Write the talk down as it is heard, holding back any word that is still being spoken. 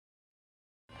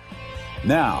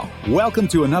Now, welcome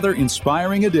to another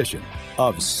inspiring edition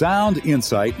of Sound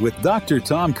Insight with Dr.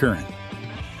 Tom Curran.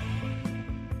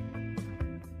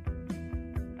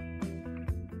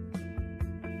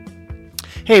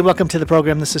 Hey, welcome to the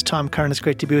program. This is Tom Curran. It's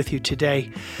great to be with you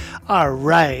today. All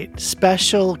right,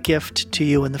 special gift to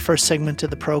you in the first segment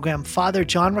of the program. Father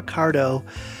John Riccardo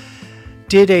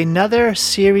did another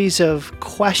series of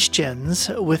questions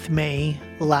with me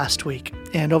last week.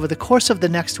 And over the course of the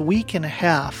next week and a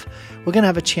half, we're going to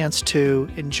have a chance to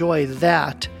enjoy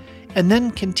that and then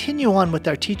continue on with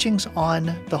our teachings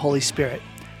on the Holy Spirit.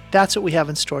 That's what we have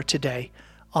in store today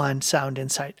on Sound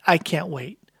Insight. I can't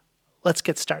wait. Let's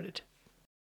get started.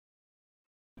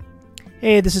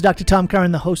 Hey, this is Dr. Tom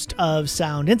Curran, the host of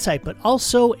Sound Insight, but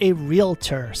also a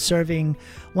realtor serving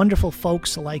wonderful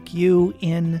folks like you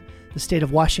in the state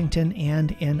of Washington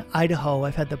and in Idaho.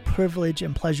 I've had the privilege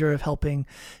and pleasure of helping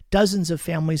dozens of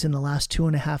families in the last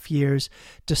 2.5 years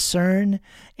discern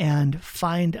and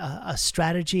find a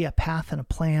strategy, a path, and a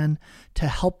plan to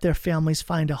help their families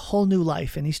find a whole new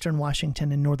life in eastern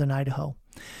Washington and northern Idaho.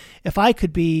 If I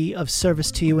could be of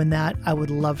service to you in that, I would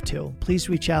love to. Please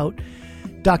reach out,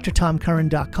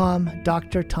 drtomcurran.com,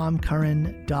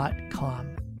 drtomcurran.com.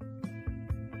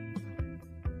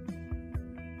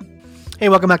 Hey,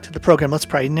 welcome back to the program. Let's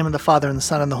pray. In the name of the Father, and the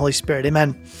Son, and the Holy Spirit.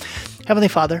 Amen. Heavenly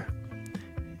Father,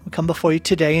 we come before you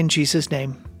today in Jesus'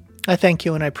 name. I thank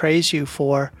you and I praise you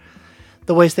for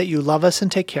the ways that you love us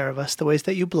and take care of us, the ways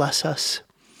that you bless us.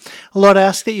 Lord, I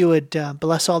ask that you would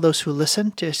bless all those who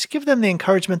listen. Just give them the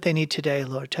encouragement they need today,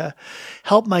 Lord, to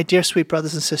help my dear sweet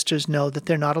brothers and sisters know that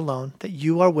they're not alone, that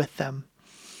you are with them.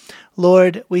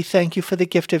 Lord, we thank you for the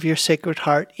gift of your Sacred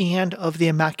Heart and of the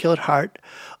Immaculate Heart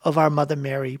of our Mother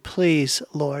Mary. Please,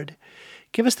 Lord,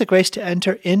 give us the grace to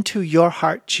enter into your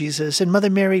heart, Jesus. And Mother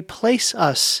Mary, place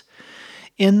us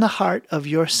in the heart of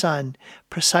your Son,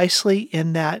 precisely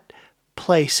in that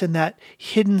place, in that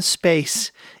hidden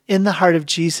space, in the heart of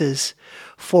Jesus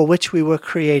for which we were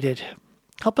created.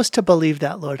 Help us to believe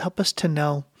that, Lord. Help us to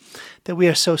know that we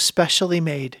are so specially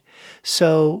made,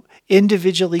 so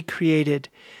individually created,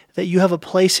 that you have a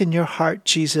place in your heart,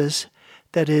 Jesus,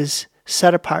 that is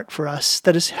set apart for us,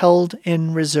 that is held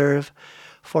in reserve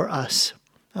for us.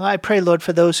 And I pray, Lord,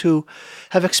 for those who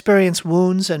have experienced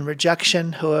wounds and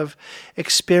rejection, who have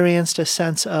experienced a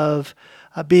sense of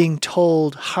being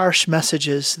told harsh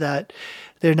messages that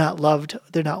they're not loved,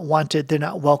 they're not wanted, they're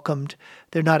not welcomed,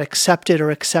 they're not accepted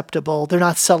or acceptable, they're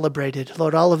not celebrated.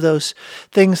 Lord, all of those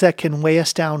things that can weigh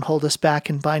us down, hold us back,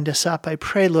 and bind us up, I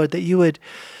pray, Lord, that you would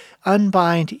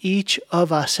unbind each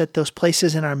of us at those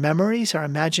places in our memories, our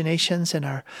imaginations,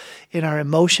 and in our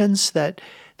emotions that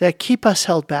keep us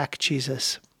held back,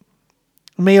 Jesus.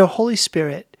 May your Holy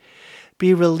Spirit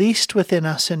be released within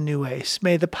us in new ways.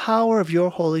 May the power of your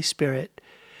Holy Spirit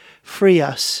free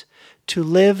us to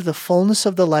live the fullness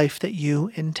of the life that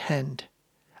you intend.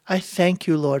 I thank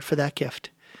you, Lord, for that gift.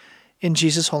 In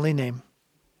Jesus' holy name,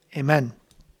 amen.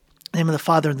 In the name of the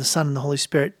Father, and the Son, and the Holy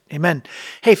Spirit. Amen.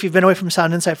 Hey, if you've been away from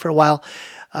Sound Insight for a while,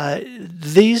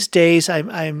 these days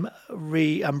I'm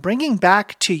bringing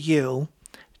back to you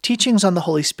teachings on the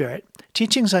Holy Spirit,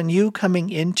 teachings on you coming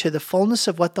into the fullness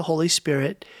of what the Holy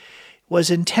Spirit was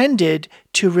intended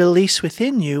to release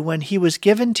within you when he was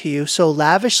given to you so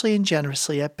lavishly and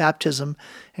generously at baptism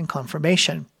and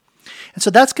confirmation. And so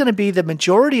that's going to be the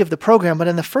majority of the program. But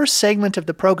in the first segment of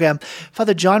the program,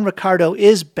 Father John Riccardo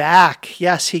is back.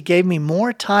 Yes, he gave me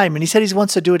more time, and he said he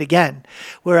wants to do it again,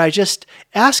 where I just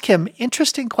ask him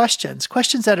interesting questions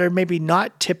that are maybe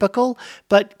not typical,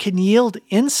 but can yield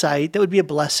insight that would be a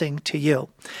blessing to you.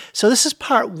 So this is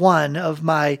part 1 of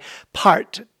my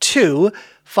part 2,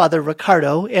 Father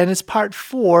Riccardo, and it's part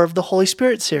 4 of the Holy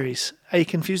Spirit series. Are you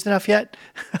confused enough yet?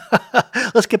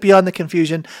 Let's get beyond the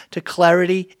confusion to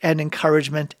clarity and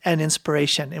encouragement and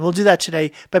inspiration. And we'll do that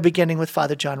today by beginning with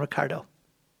Father John Riccardo.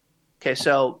 Okay,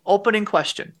 so opening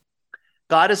question.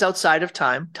 God is outside of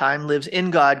time. Time lives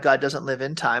in God. God doesn't live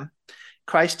in time.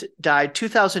 Christ died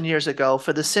 2,000 years ago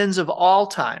for the sins of all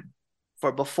time,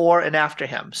 for before and after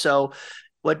him. So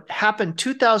what happened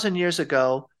 2,000 years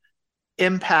ago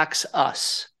impacts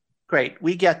us. Great,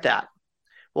 we get that.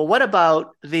 Well, what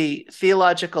about the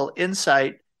theological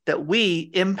insight that we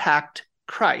impact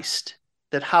Christ,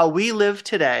 that how we live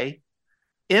today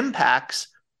impacts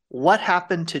what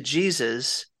happened to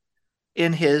Jesus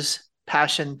in his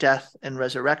passion, death, and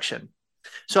resurrection?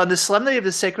 So on the Solemnity of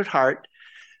the Sacred Heart,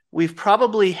 we've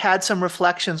probably had some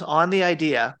reflections on the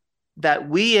idea that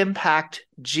we impact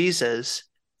Jesus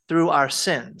through our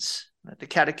sins. The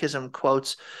Catechism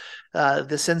quotes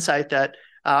this insight that,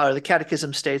 or the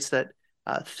Catechism states that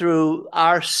Through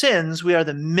our sins, we are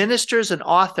the ministers and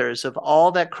authors of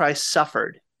all that Christ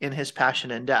suffered in his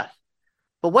passion and death.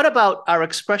 But what about our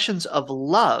expressions of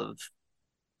love?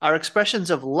 Our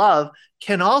expressions of love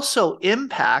can also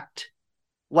impact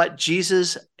what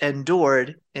Jesus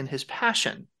endured in his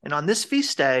passion. And on this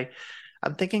feast day,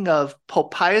 I'm thinking of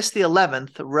Pope Pius XI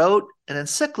wrote an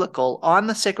encyclical on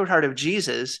the Sacred Heart of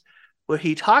Jesus, where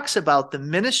he talks about the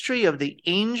ministry of the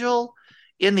angel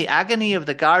in the agony of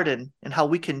the garden and how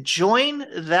we can join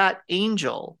that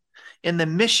angel in the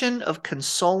mission of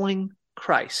consoling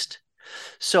Christ.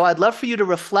 So I'd love for you to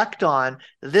reflect on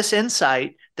this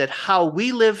insight that how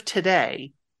we live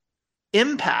today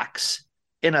impacts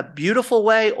in a beautiful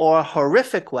way or a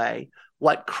horrific way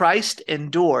what Christ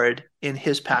endured in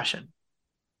his passion.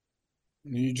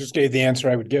 You just gave the answer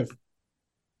I would give.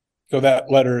 So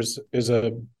that letter is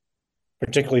a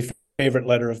particularly favorite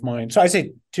letter of mine. So I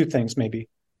say two things maybe.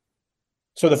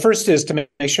 So the first is to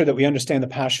make sure that we understand the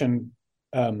passion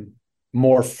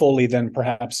more fully than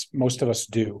perhaps most of us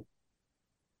do.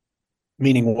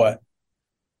 Meaning what?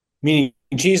 Meaning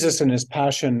Jesus in his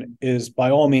passion is by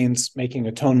all means making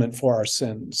atonement for our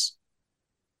sins.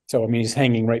 So, I mean, he's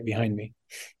hanging right behind me.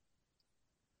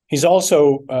 He's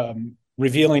also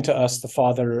revealing to us the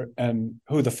Father and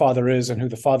who the Father is, and who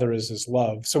the Father is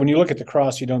love. So when you look at the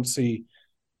cross, you don't see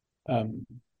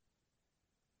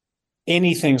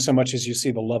anything so much as you see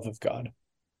the love of God.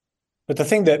 But the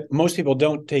thing that most people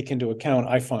don't take into account,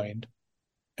 I find,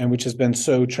 and which has been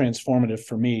so transformative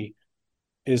for me,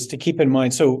 is to keep in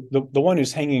mind, so the one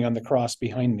who's hanging on the cross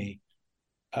behind me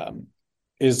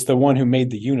is the one who made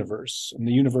the universe. And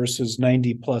the universe is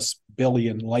 90 plus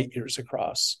billion light years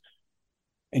across.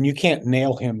 And you can't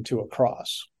nail him to a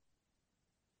cross.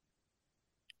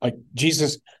 Like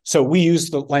Jesus, so we use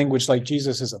the language like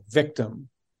Jesus is a victim.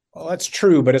 Well, that's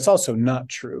true, but it's also not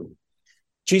true.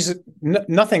 Jesus,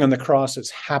 nothing on the cross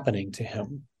is happening to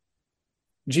him.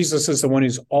 Jesus is the one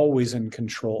who's always in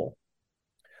control.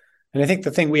 And I think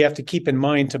the thing we have to keep in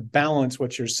mind to balance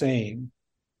what you're saying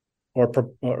or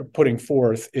putting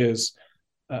forth is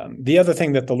the other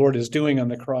thing that the Lord is doing on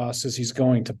the cross is he's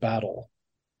going to battle.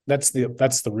 That's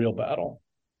the real battle.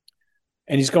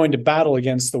 And he's going to battle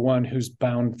against the one who's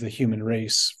bound the human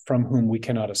race, from whom we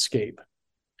cannot escape.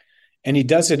 And he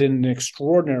does it in an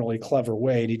extraordinarily clever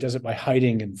way, and he does it by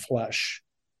hiding in flesh.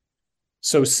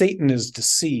 So Satan is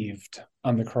deceived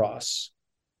on the cross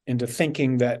into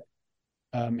thinking that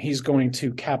he's going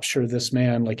to capture this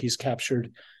man like he's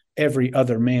captured every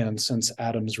other man since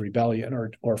Adam's rebellion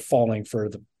or falling for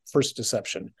the first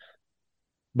deception.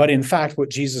 But in fact, what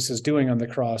Jesus is doing on the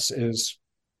cross is,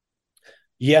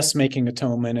 yes, making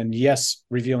atonement, and yes,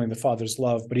 revealing the Father's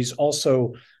love, but he's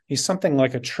something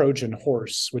like a Trojan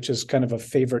horse, which is kind of a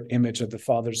favorite image of the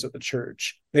fathers of the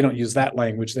church. They don't use that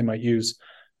language. They might use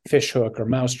fishhook or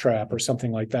mousetrap or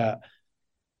something like that.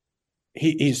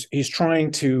 He's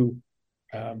trying to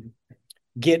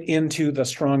get into the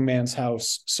strong man's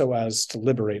house so as to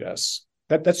liberate us.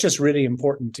 That's just really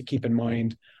important to keep in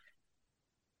mind,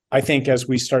 I think, as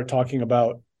we start talking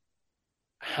about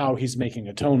how he's making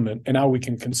atonement and how we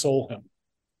can console him.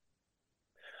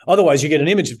 Otherwise, you get an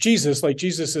image of Jesus like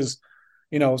Jesus is,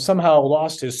 somehow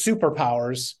lost his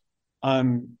superpowers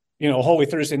on, Holy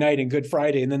Thursday night and Good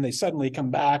Friday, and then they suddenly come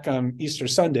back on Easter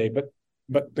Sunday. But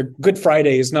the Good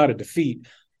Friday is not a defeat.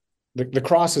 The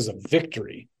cross is a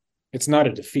victory. It's not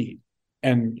a defeat.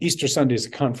 And Easter Sunday is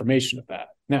a confirmation of that.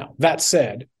 Now, that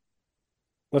said,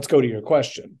 let's go to your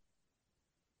question.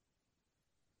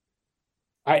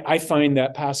 I find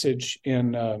that passage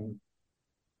in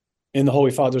the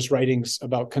Holy Father's writings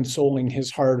about consoling his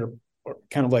heart, or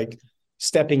kind of like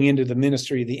stepping into the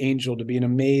ministry of the angel, to be an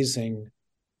amazing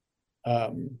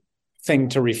thing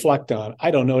to reflect on.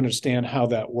 I don't understand how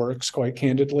that works, quite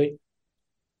candidly.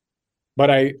 But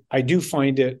I do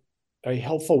find it a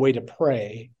helpful way to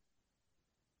pray,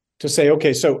 to say,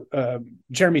 okay, so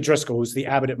Jeremy Driscoll, who's the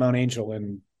abbot at Mount Angel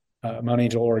in Mount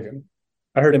Angel, Oregon,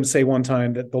 I heard him say one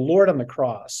time that the Lord on the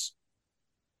cross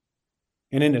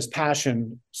and in his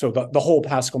passion, so the whole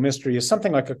Paschal mystery is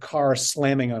something like a car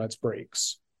slamming on its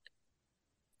brakes.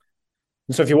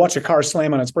 And so if you watch a car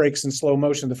slam on its brakes in slow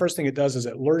motion, the first thing it does is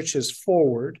it lurches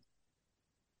forward,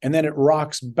 and then it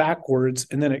rocks backwards,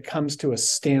 and then it comes to a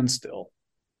standstill.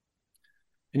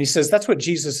 And he says that's what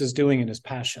Jesus is doing in his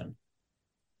passion.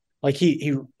 Like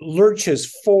he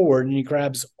lurches forward and he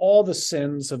grabs all the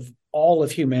sins of all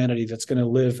of humanity that's going to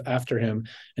live after him,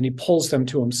 and he pulls them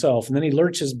to himself. And then he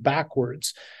lurches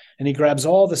backwards and he grabs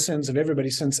all the sins of everybody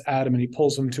since Adam, and he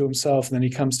pulls them to himself. And then he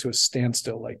comes to a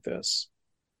standstill like this.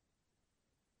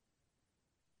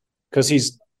 Because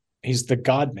he's the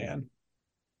God-man.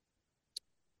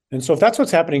 And so if that's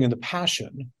what's happening in the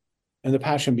Passion, and the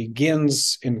Passion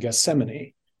begins in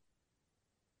Gethsemane,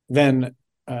 then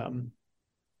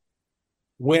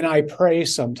when I pray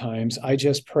sometimes, I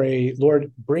just pray,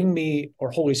 Lord, bring me,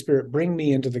 or Holy Spirit, bring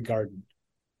me into the garden.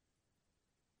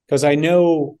 Because I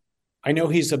know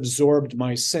he's absorbed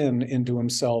my sin into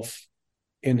himself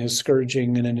in his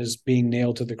scourging and in his being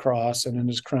nailed to the cross and in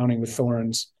his crowning with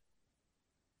thorns.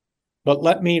 But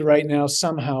let me right now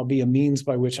somehow be a means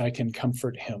by which I can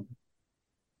comfort him,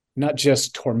 not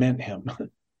just torment him,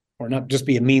 or not just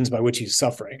be a means by which he's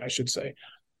suffering, I should say,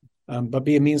 but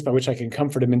be a means by which I can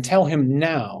comfort him and tell him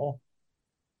now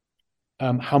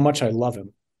how much I love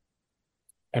him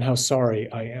and how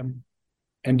sorry I am.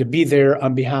 And to be there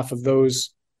on behalf of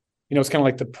those, it's kind of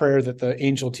like the prayer that the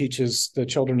angel teaches the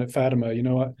children at Fatima.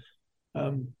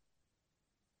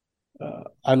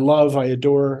 I love, I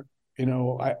adore,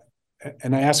 I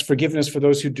ask forgiveness for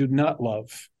those who do not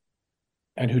love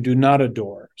and who do not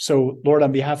adore. So, Lord,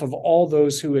 on behalf of all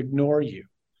those who ignore you,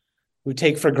 who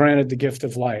take for granted the gift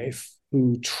of life,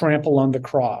 who trample on the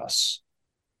cross,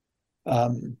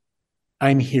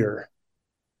 I'm here.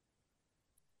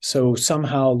 So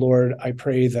somehow, Lord, I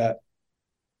pray that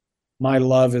my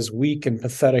love, as weak and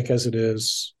pathetic as it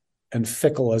is, and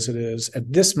fickle as it is,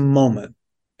 at this moment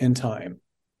in time,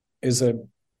 is a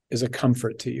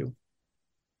comfort to you.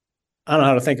 I don't know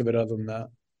how to think of it other than that.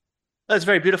 That's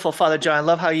very beautiful, Father John. I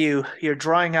love how you're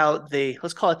drawing out the,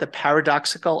 let's call it the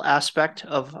paradoxical aspect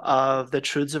of the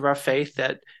truths of our faith,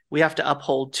 that we have to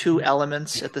uphold two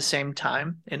elements at the same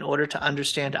time in order to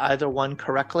understand either one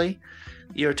correctly.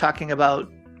 You're talking about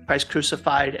Christ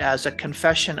crucified as a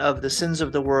confession of the sins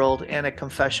of the world and a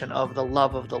confession of the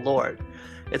love of the Lord.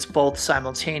 It's both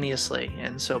simultaneously.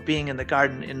 And so being in the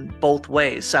garden in both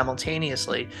ways,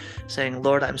 simultaneously saying,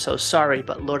 Lord, I'm so sorry,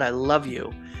 but Lord, I love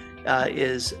you,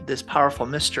 is this powerful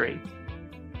mystery.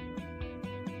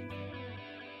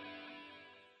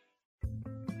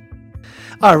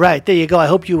 All right, there you go. I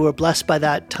hope you were blessed by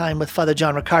that time with Father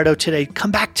John Riccardo today.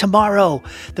 Come back tomorrow.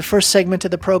 The first segment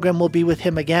of the program will be with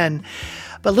him again.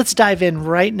 But let's dive in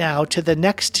right now to the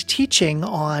next teaching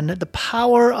on the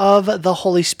power of the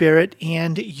Holy Spirit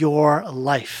and your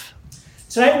life.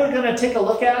 Tonight we're going to take a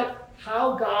look at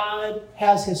how God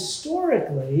has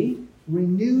historically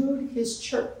renewed his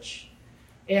church.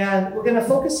 And we're going to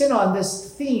focus in on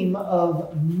this theme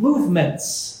of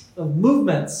movements.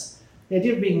 The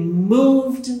idea of being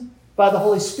moved by the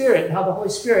Holy Spirit, and how the Holy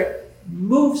Spirit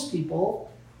moves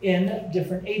people in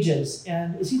different ages.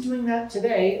 And is he doing that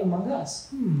today among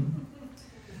us?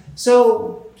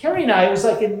 So Carrie and I, it was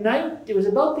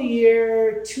about the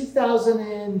year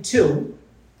 2002.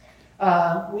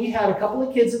 We had a couple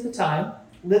of kids at the time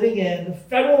living in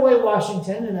Federal Way,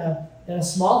 Washington, in a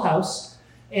small house.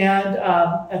 And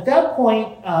at that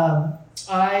point,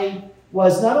 I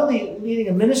was not only leading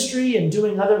a ministry and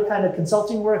doing other kind of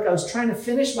consulting work, I was trying to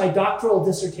finish my doctoral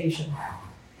dissertation.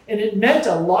 And it meant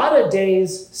a lot of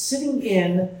days sitting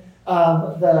in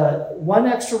the one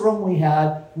extra room we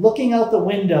had, looking out the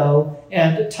window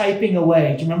and typing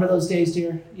away. Do you remember those days,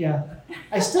 dear? Yeah.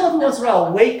 I still every once in a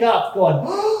while wake up going,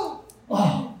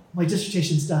 oh, my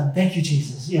dissertation's done. Thank you,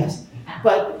 Jesus. Yes.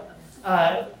 But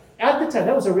at the time,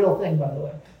 that was a real thing, by the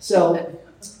way. So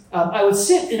I would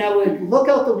sit and I would look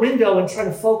out the window and try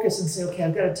to focus and say, okay,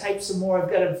 I've got to type some more. I've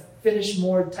got to finish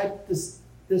more, type this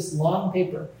long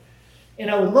paper. And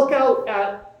I would look out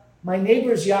at my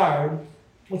neighbor's yard,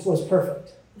 which was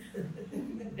perfect.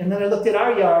 And then I looked at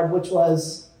our yard, which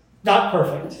was not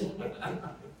perfect.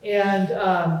 And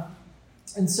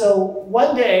so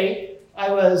one day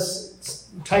I was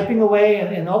typing away,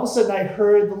 and all of a sudden I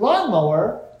heard the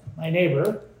lawnmower, my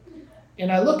neighbor,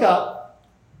 and I look up,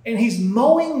 and he's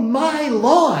mowing my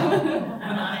lawn.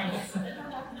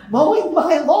 Mowing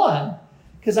my lawn.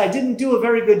 Because I didn't do a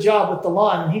very good job with the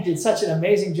lawn, and he did such an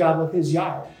amazing job with his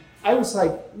yard. I was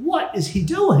like, what is he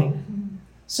doing?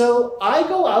 So I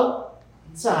go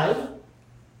outside,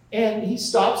 and he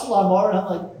stops the lawnmower, and I'm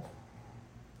like,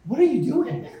 what are you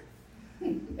doing?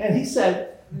 And he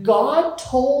said, God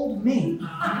told me.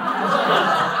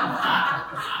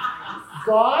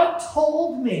 God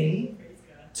told me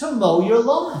to mow your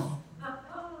lawn.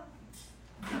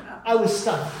 I was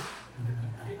stunned.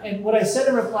 And what I said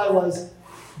in reply was,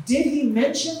 did he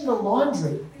mention the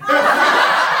laundry?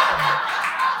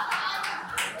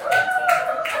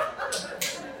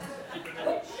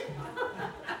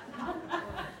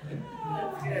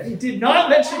 He did not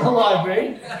mention the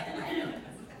laundry.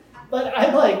 But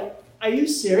I'm like, are you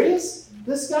serious?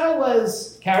 This guy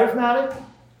was charismatic.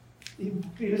 He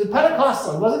was a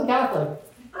Pentecostal. He wasn't Catholic.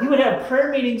 He would have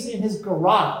prayer meetings in his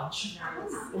garage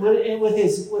with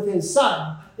his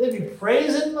son. they'd be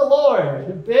praising the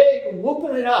Lord, big,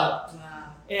 whooping it up.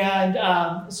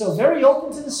 And so very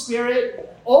open to the Spirit,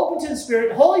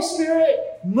 Holy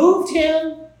Spirit moved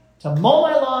him to mow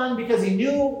my lawn because he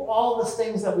knew all the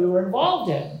things that we were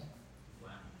involved in.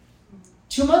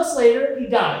 2 months later, he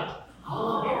died.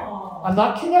 I'm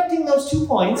not connecting those 2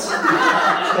 points.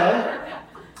 Okay?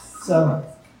 So,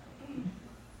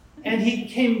 and he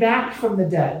came back from the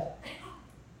dead.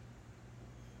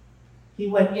 He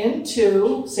went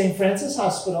into St. Francis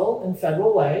Hospital in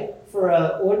Federal Way for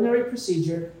an ordinary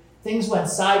procedure. Things went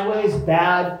sideways,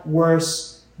 bad,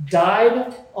 worse.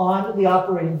 Died on the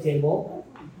operating table.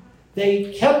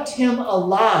 They kept him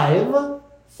alive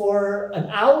for an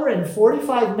hour and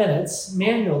 45 minutes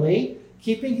manually,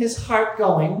 keeping his heart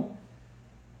going,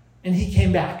 and he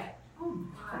came back.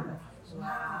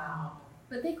 Wow.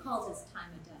 But they called his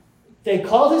time of death. They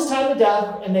called his time of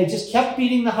death, and they just kept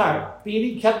beating the heart.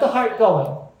 Kept the heart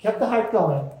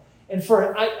going. And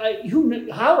for an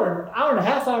hour and a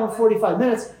half, hour and 45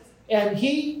 minutes, and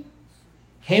he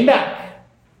came back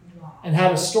and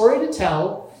had a story to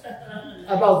tell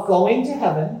about going to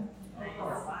heaven,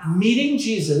 meeting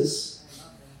Jesus,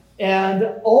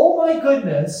 and oh my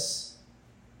goodness,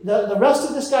 the rest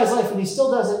of this guy's life, and he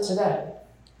still does it today,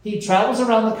 he travels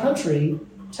around the country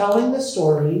telling the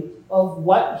story of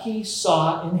what he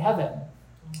saw in heaven.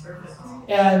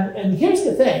 And here's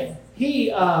the thing,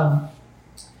 he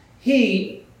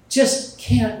just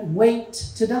can't wait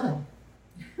to die.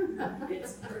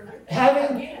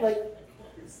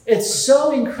 It's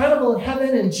so incredible in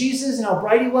heaven, and Jesus and how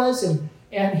bright he was,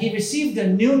 and he received a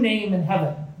new name in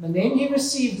heaven. The name he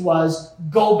received was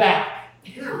Go Back.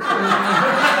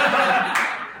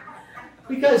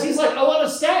 Because he's like, I want to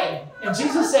stay. And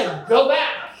Jesus said, go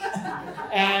back.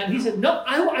 And he said, no,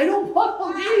 I don't want to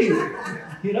leave.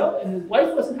 And his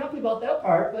wife wasn't happy about that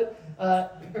part, but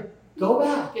go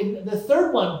back. And the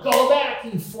third one, go back.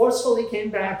 He forcefully came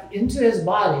back into his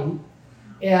body.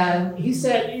 And he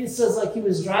says like he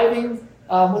was driving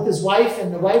with his wife,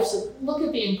 and the wife said, look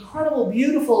at the incredible,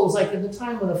 beautiful, it was like at the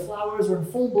time when the flowers were in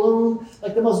full bloom,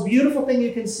 like the most beautiful thing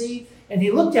you can see. And he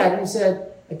looked at it and he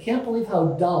said, I can't believe how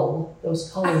dull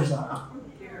those colors are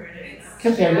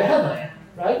compared to heaven,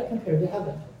 right? Compared to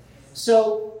heaven.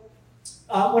 So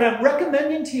what I'm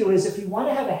recommending to you is if you want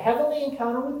to have a heavenly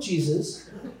encounter with Jesus,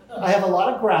 I have a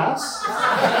lot of grass,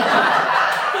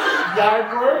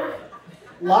 yard work,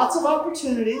 lots of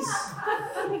opportunities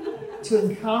to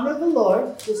encounter the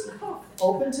Lord. Just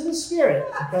open to the Spirit,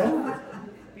 okay?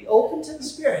 Be open to the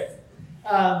Spirit.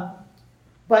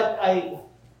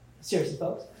 Seriously,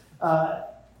 folks,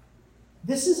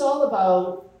 this is all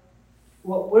about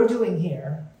what we're doing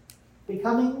here,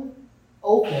 becoming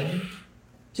open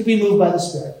to be moved by the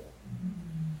Spirit.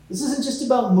 This isn't just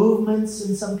about movements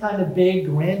in some kind of big,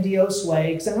 grandiose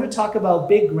way, because I'm going to talk about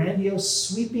big, grandiose,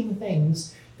 sweeping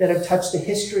things that have touched the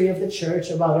history of the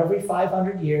church about every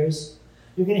 500 years.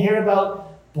 You're going to hear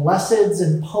about blesseds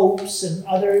and popes and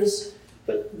others.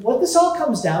 But what this all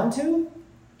comes down to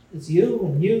is you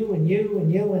and you and you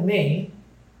and you and me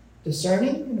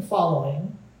discerning and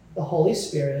following the Holy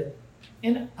Spirit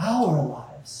in our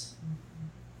lives.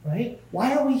 Right?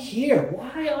 Why are we here?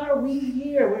 Why are we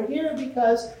here? We're here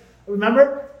because,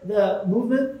 remember the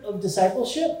movement of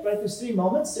discipleship, right? There's 3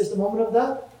 moments. There's the moment of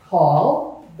the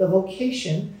call, the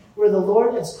vocation, where the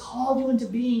Lord has called you into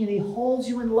being and he holds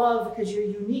you in love because you're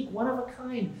unique, one of a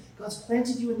kind. God's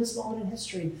planted you in this moment in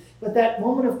history. But that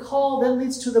moment of call then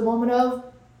leads to the moment of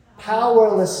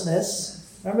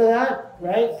powerlessness. Remember that,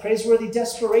 right? Praiseworthy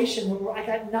desperation. When I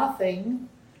got nothing.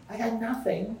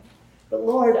 But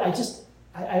Lord, I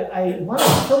want to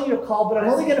fulfill your call, but I'm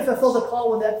only going to fulfill the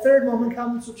call when that third moment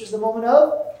comes, which is the moment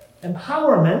of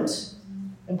empowerment.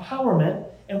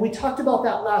 And we talked about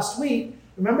that last week.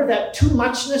 Remember that too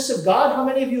muchness of God? How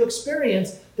many of you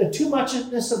experienced the too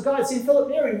muchness of God? St. Philip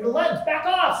Neri, relent, back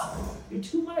off. You're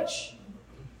too much.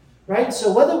 Right?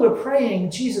 So whether we're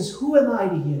praying, Jesus, who am I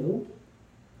to you?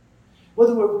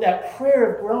 Whether we're that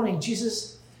prayer of groaning,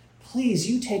 Jesus, please,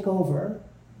 you take over.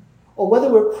 Or whether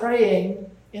we're praying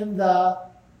in the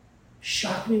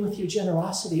shock me with your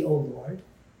generosity, O Lord.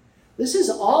 This is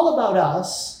all about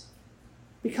us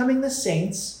becoming the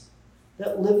saints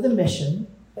that live the mission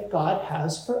that God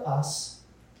has for us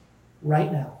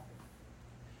right now.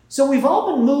 So we've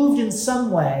all been moved in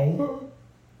some way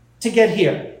to get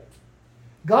here.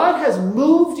 God has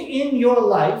moved in your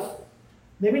life,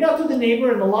 maybe not through the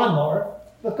neighbor and the lawnmower,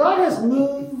 but God has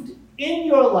moved in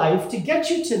your life to get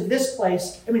you to this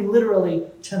place, literally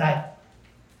tonight.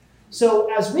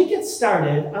 So as we get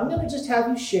started, I'm going to just have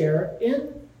you share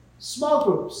in small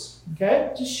groups,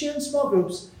 okay? Just share in small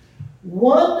groups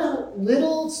one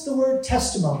little, it's the word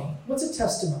testimony. What's a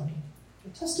testimony? A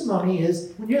testimony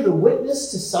is when you're the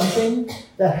witness to something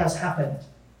that has happened.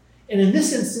 And in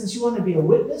this instance, you want to be a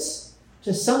witness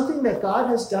to something that God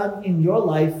has done in your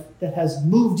life that has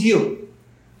moved you.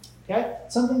 Okay?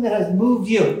 Something that has moved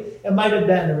you. It might have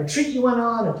been a retreat you went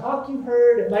on, a talk you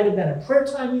heard. It might have been a prayer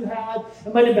time you had.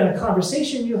 It might have been a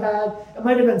conversation you had. It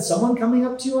might have been someone coming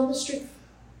up to you on the street.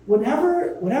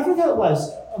 Whatever that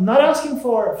was, I'm not asking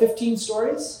for 15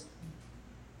 stories.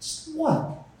 Just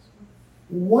one.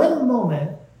 One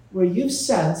moment where you've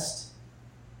sensed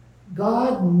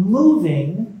God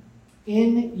moving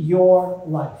in your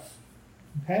life.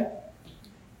 Okay?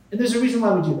 And there's a reason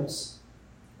why we do this.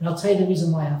 And I'll tell you the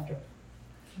reason why after.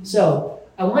 So,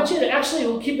 I want you to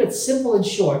we'll keep it simple and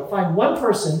short. Find one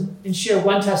person and share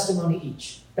one testimony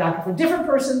each. Back for a different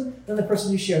person than the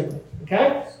person you shared with.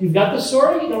 Okay? You've got the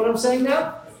story. You know what I'm saying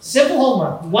now? Simple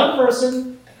homework. One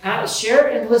person, share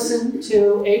and listen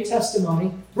to a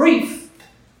testimony, brief,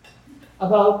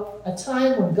 about a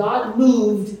time when God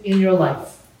moved in your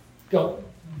life. Go.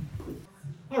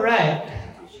 All right.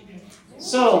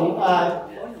 So,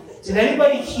 did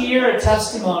anybody hear a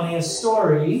testimony, a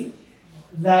story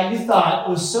that you thought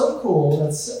was so cool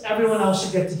that everyone else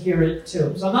should get to hear it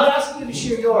too? So I'm not asking you to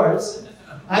share yours.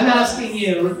 I'm asking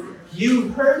you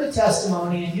heard the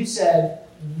testimony and you said,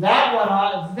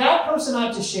 that person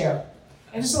ought to share.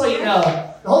 And just to let you know,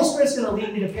 the Holy Spirit's going to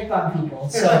lead me to pick on people.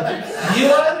 So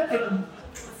you either can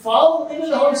follow the lead of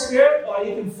the Holy Spirit or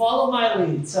you can follow my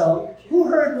lead. So who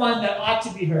heard one that ought to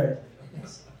be heard?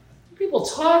 People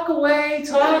talk away,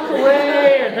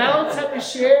 or now it's time to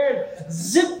share.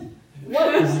 Zip.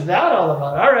 What is that all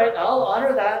about? All right, I'll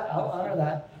honor that.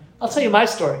 I'll tell you my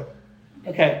story.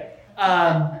 Okay.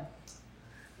 My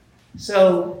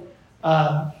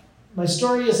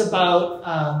story is about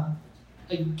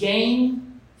a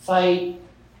gang fight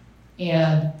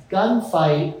and gun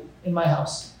fight in my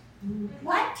house.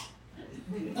 What?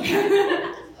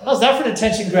 How's that for an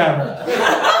attention grabber?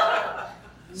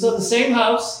 So the same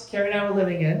house Carrie and I were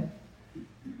living in,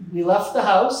 we left the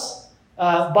house,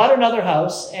 bought another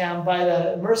house, and by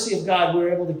the mercy of God, we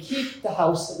were able to keep the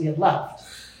house that we had left.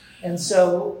 And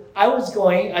so I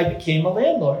became a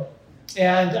landlord.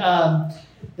 And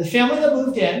the family that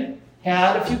moved in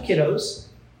had a few kiddos.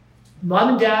 Mom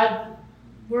and Dad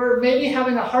were maybe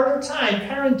having a harder time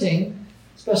parenting,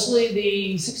 especially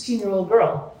the 16-year-old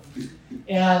girl.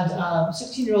 And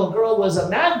 16-year-old girl was a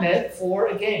magnet for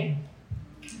a gang.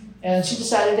 And she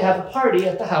decided to have a party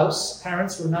at the house.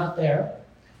 Parents were not there.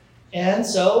 And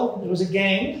so there was a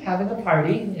gang having a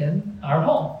party in our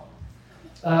home,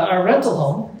 our rental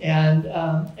home. And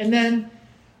then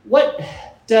what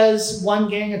does one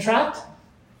gang attract?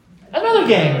 Another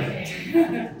gang.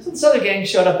 So this other gang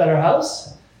showed up at our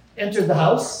house, entered the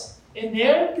house, and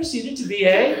there proceeded to be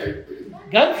a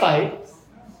gunfight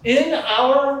in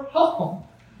our home.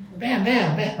 Bam,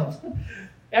 bam, bam.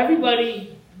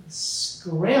 Everybody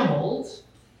scrambled.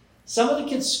 Some of the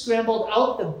kids scrambled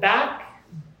out the back,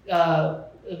 the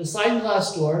sliding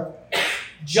glass door,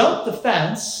 jumped the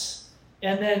fence,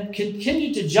 and then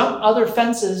continued to jump other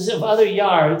fences of other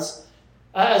yards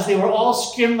as they were all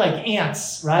screaming like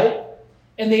ants, right?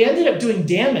 And they ended up doing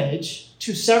damage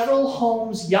to several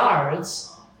homes'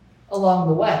 yards along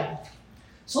the way.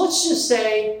 So let's just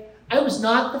say I was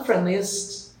not the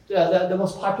friendliest, the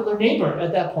most popular neighbor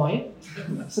at that point,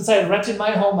 since I had rented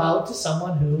my home out to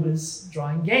someone who was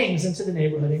drawing gangs into the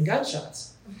neighborhood and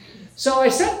gunshots. So I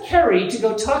sent Carrie to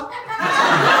go talk.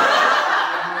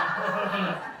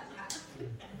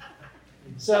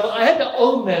 So I had to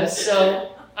own this.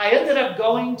 So I ended up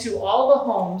going to all the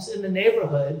homes in the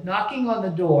neighborhood, knocking on the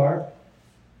door,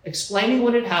 explaining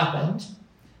what had happened,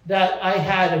 that I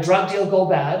had a drug deal go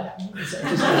bad.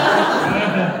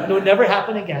 It would never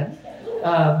happen again.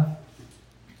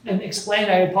 And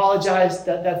explained, I apologized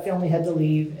that that family had to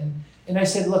leave. And I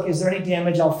said, look, is there any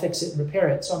damage? I'll fix it and repair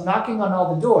it. So I'm knocking on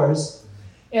all the doors.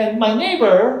 And my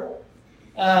neighbor,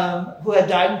 who had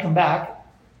died and come back,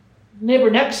 neighbor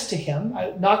next to him,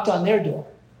 I knocked on their door.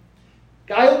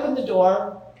 Guy opened the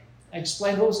door. I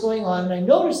explained what was going on. And I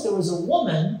noticed there was a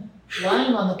woman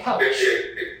lying on the couch.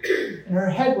 And her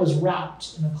head was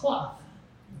wrapped in a cloth.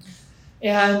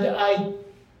 And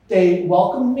they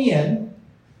welcomed me in,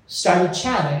 started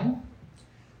chatting.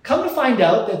 Come to find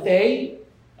out that they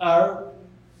are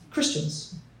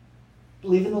Christians,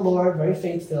 believe in the Lord, very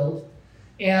faith-filled.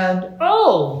 And,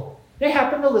 they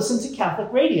happen to listen to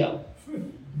Catholic radio.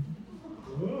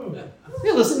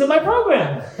 They listened to my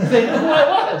program. They knew who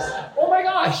I was. Oh my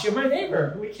gosh, you're my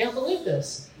neighbor. We can't believe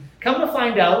this. Come to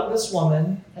find out, this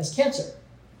woman has cancer.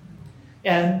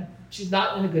 And She's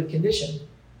not in a good condition.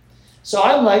 So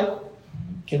I'm like,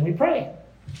 can we pray?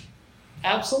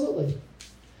 Absolutely.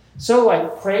 So I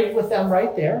prayed with them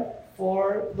right there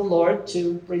for the Lord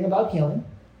to bring about healing,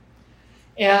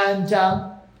 and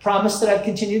promised that I'd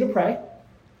continue to pray,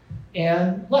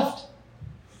 and left.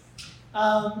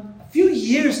 A few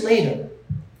years later,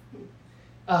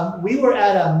 we were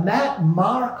at a Matt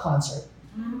Maher concert.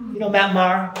 You know Matt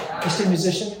Maher, Christian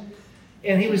musician?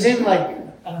 And he was in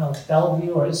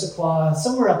Bellevue or Issaquah,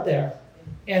 somewhere up there.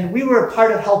 And we were a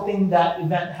part of helping that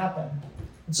event happen.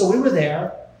 And so we were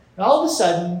there, and all of a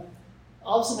sudden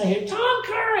I hear, Tom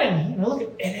Curran! And I look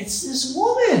and it's this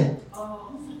woman.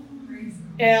 Oh, crazy.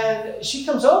 And she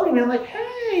comes over to me, and I'm like,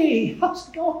 hey, how's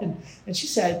it going? And she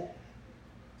said,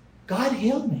 God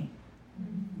healed me.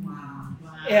 Wow.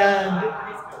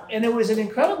 And it was an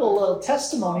incredible little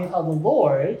testimony of how the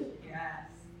Lord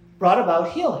brought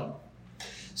about healing.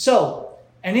 So,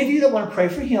 any of you that want to pray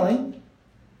for healing,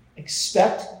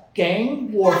 expect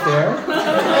gang warfare,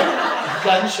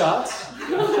 gunshots.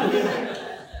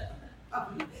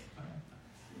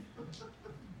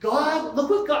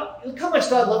 Look how much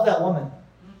God loved that woman.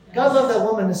 God loved that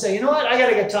woman to say, you know what, I got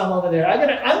to get Tom over there. I'm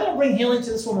going to bring healing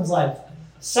to this woman's life.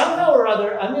 Somehow or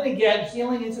other, I'm going to get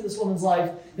healing into this woman's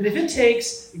life. And if it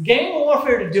takes gang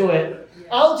warfare to do it,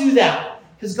 I'll do that.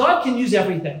 Because God can use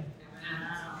everything.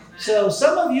 So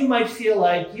some of you might feel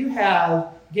like you have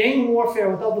gang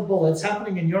warfare with all the bullets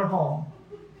happening in your home.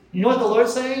 You know what the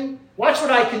Lord's saying? Watch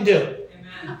what I can do.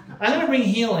 I'm going to bring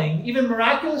healing, even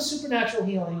miraculous supernatural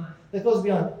healing that goes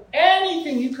beyond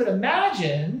anything you could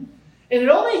imagine. And it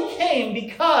only came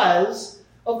because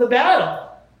of the battle.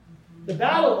 The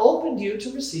battle opened you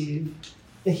to receive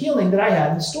the healing that I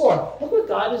had in store. Look what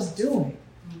God is doing,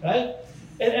 right?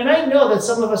 And I know that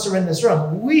some of us are in this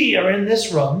room. We are in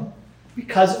this room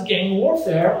because of gang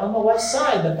warfare on the west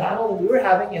side, the battle that we were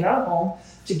having in our home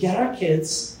to get our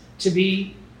kids to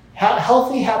be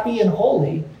healthy, happy, and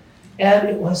holy. And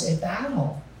it was a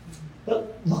battle.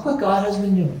 But look what God has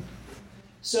been doing.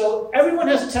 So everyone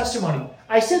has a testimony.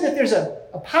 I said that there's a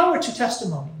power to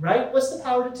testimony, right? What's the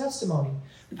power to testimony?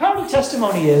 The power to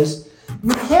testimony is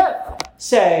you can't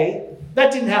say,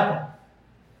 that didn't happen.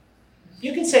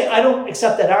 You can say, I don't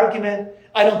accept that argument.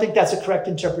 I don't think that's a correct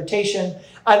interpretation.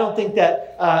 I don't think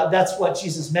that that's what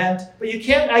Jesus meant. But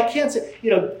I can't say,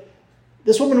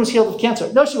 this woman was healed of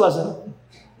cancer. No, she wasn't.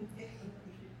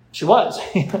 She was.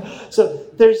 So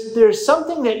there's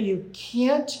something that you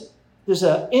can't, there's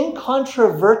an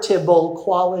incontrovertible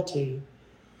quality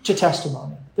to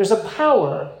testimony. There's a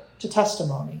power to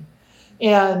testimony.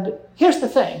 And here's the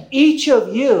thing. Each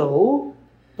of you,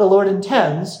 the Lord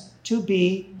intends to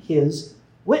be his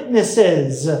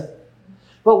witnesses.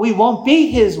 But we won't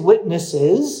be his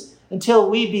witnesses until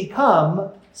we become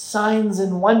signs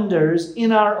and wonders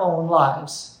in our own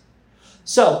lives.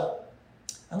 So,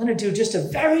 I'm going to do just a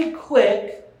very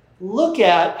quick look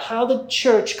at how the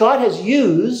church, God has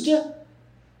used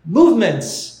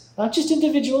movements, not just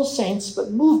individual saints,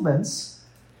 but movements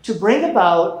to bring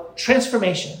about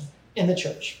transformation in the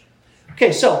church.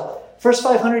 Okay, so first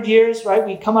 500 years, right?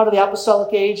 We come out of the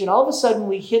apostolic age, and all of a sudden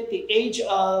we hit the age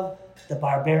of the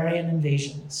barbarian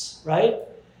invasions, right?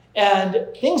 And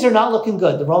things are not looking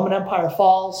good. The Roman Empire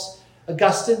falls.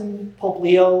 Augustine, Pope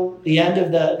Leo, the end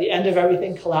of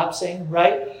everything collapsing,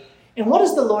 right? And what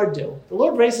does the Lord do? The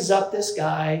Lord raises up this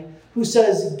guy who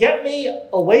says, get me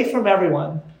away from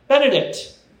everyone.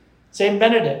 Benedict. Saint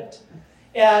Benedict.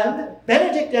 And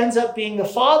Benedict ends up being the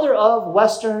father of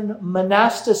Western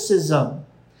monasticism.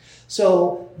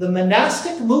 So the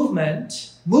monastic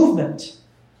movement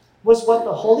was what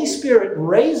the Holy Spirit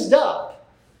raised up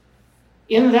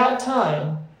in that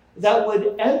time that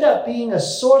would end up being a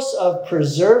source of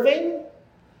preserving,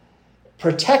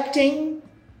 protecting,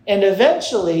 and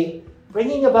eventually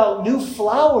bringing about new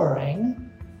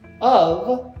flowering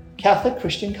of Catholic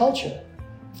Christian culture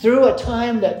through a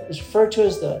time that is referred to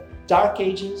as the Dark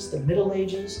Ages, the Middle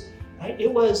Ages. Right?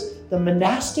 It was the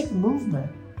monastic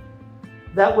movement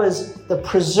that was the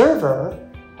preserver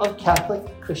of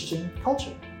Catholic Christian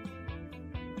culture.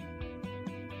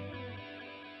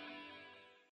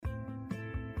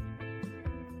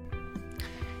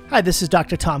 Hi, this is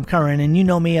Dr. Tom Curran, and you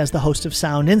know me as the host of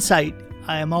Sound Insight.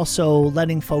 I am also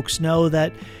letting folks know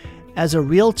that as a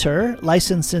realtor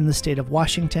licensed in the state of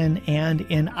Washington and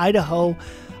in Idaho,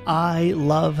 I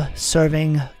love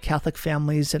serving Catholic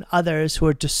families and others who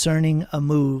are discerning a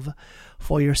move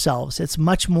for yourselves. It's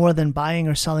much more than buying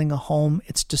or selling a home.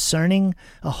 It's discerning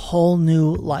a whole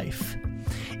new life.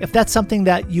 If that's something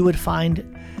that you would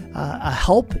find a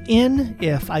help in,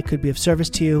 if I could be of service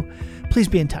to you, please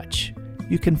be in touch.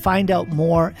 You can find out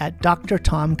more at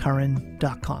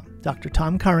drtomcurran.com.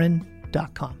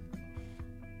 drtomcurran.com.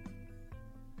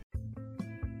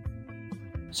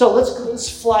 So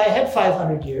let's fly ahead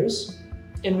 500 years,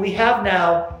 and we have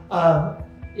now,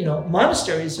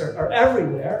 monasteries are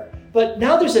everywhere, but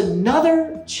now there's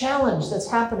another challenge that's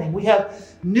happening. We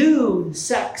have new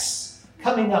sects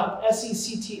coming up,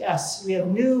 sects. We have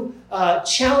new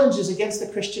challenges against the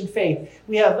Christian faith.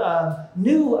 We have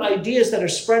new ideas that are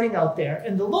spreading out there,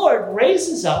 and the Lord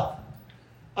raises up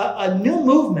a new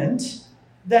movement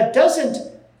that doesn't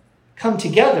come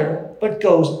together, but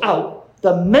goes out.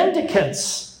 The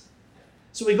mendicants.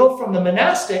 So we go from the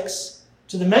monastics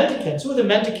to the mendicants. Who are the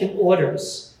mendicant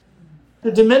orders?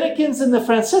 The Dominicans and the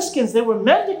Franciscans, they were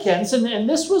mendicants, and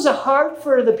this was hard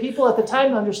for the people at the time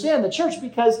to understand, the church,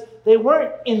 because they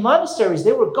weren't in monasteries.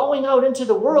 They were going out into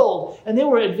the world, and they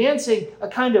were advancing a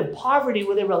kind of poverty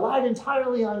where they relied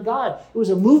entirely on God. It was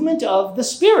a movement of the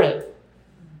Spirit.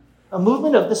 A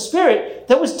movement of the Spirit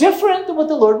that was different than what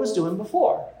the Lord was doing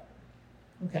before.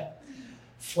 Okay.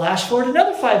 Flash forward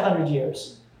another 500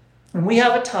 years, and we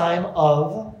have a time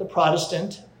of the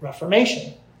Protestant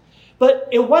Reformation. But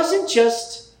it wasn't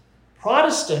just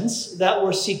Protestants that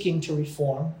were seeking to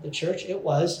reform the church. It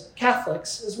was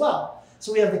Catholics as well.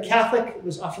 So we have the Catholic, it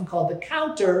was often called the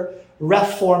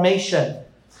Counter-Reformation.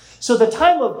 So the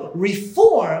time of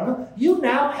reform, you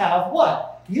now have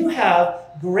what? You have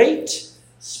great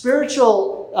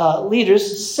spiritual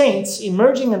leaders, saints,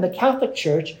 emerging in the Catholic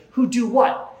Church who do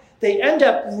what? They end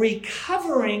up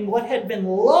recovering what had been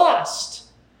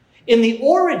lost in the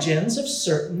origins of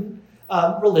certain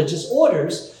religious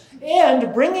orders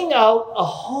and bringing out a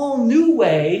whole new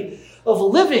way of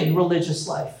living religious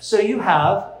life. So you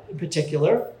have, in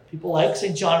particular, people like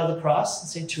St. John of the Cross and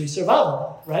St. Teresa of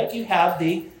Avila, right? You have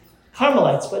the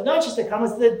Carmelites, but not just the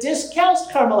Carmelites, the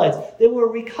discalced Carmelites. They were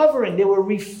recovering, they were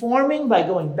reforming by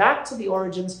going back to the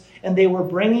origins, and they were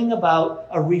bringing about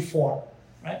a reform,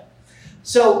 right?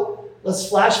 So let's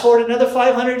flash forward another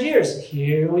 500 years.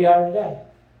 Here we are today,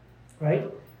 right?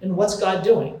 And what's God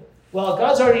doing? Well,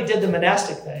 God's already did the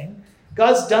monastic thing.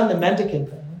 God's done the mendicant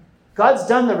thing. God's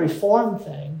done the reform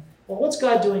thing. Well, what's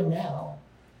God doing now?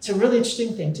 It's a really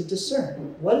interesting thing to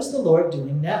discern. What is the Lord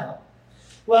doing now?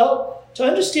 Well, to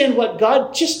understand what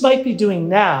God just might be doing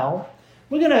now,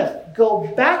 we're going to go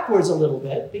backwards a little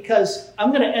bit, because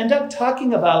I'm going to end up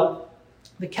talking about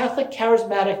the Catholic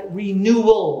charismatic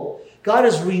renewal. God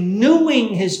is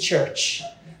renewing his church,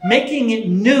 making it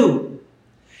new.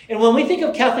 And when we think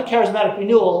of Catholic charismatic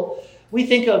renewal, we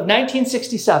think of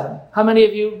 1967. How many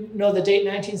of you know the date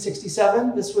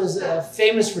 1967? This was a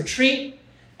famous retreat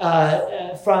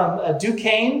from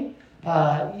Duquesne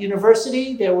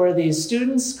University. There were these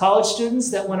students, college students,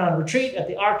 that went on retreat at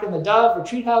the Ark and the Dove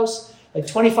retreat house, like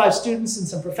 25 students and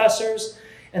some professors.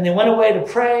 And they went away to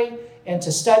pray and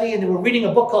to study, and they were reading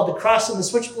a book called The Cross and the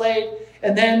Switchblade.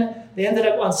 And then they ended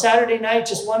up on Saturday night,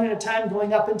 just one at a time,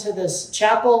 going up into this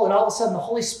chapel, and all of a sudden the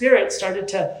Holy Spirit started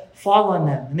to fall on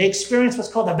them. And they experienced what's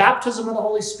called the baptism of the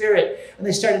Holy Spirit. And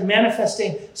they started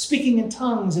manifesting, speaking in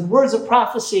tongues and words of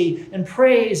prophecy and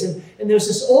praise. And there was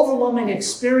this overwhelming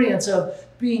experience of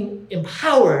being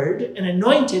empowered and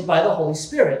anointed by the Holy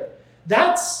Spirit.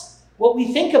 That's what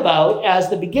we think about as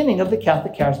the beginning of the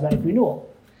Catholic charismatic renewal.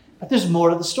 But there's more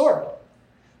to the story.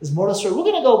 There's more to the story. We're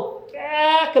going to go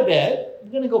back a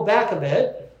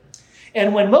bit.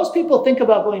 And when most people think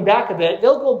about going back a bit,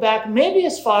 they'll go back maybe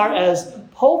as far as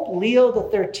Pope Leo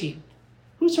XIII.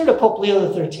 Who's heard of Pope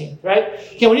Leo XIII, right?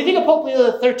 Okay, when you think of Pope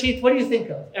Leo XIII, what do you think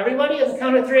of? Everybody at the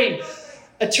count of three.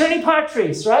 Attorney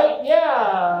Patris, right?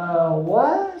 Yeah,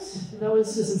 what? That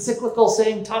was his encyclical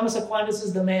saying Thomas Aquinas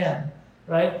is the man,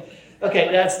 right?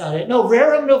 Okay, that's not it. No,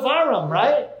 Rerum Novarum,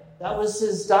 right? That was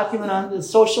his document on the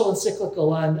social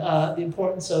encyclical on the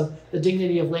importance of the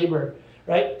dignity of labor,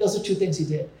 right? Those are two things he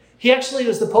did. He actually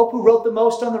was the Pope who wrote the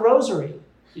most on the Rosary.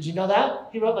 Did you know that?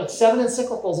 He wrote like 7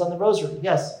 encyclicals on the Rosary.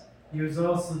 Yes? He was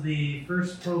also the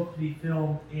first Pope to be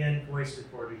filmed and voice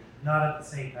recorded. Not at the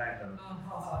same time, though.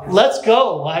 Let's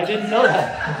go. I didn't know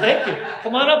that. Thank you.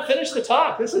 Come on up, finish the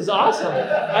talk. This is awesome.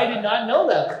 I did not know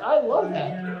that. I love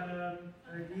that.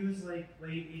 He was like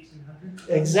late 1800s.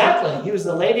 Exactly. He was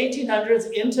the late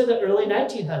 1800s into the early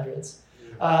 1900s.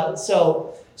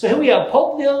 So here we have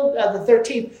Pope Leo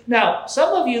XIII. Now,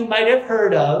 some of you might have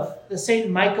heard of the St.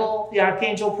 Michael the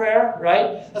Archangel prayer,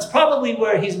 right? That's probably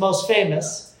where he's most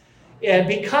famous. And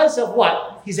because of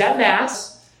what? He's at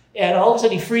Mass, and all of a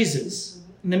sudden he freezes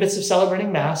in the midst of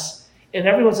celebrating Mass. And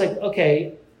everyone's like,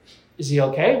 okay, is he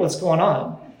okay? What's going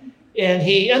on? And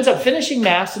he ends up finishing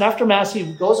Mass, and after Mass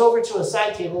he goes over to a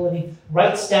side table and he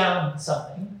writes down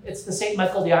something. It's the St.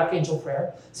 Michael the Archangel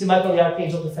prayer. St. Michael the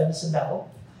Archangel, defend us in battle.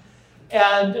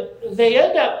 And they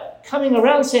end up coming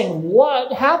around saying,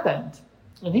 what happened?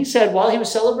 And he said while he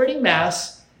was celebrating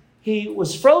Mass, he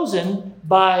was frozen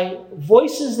by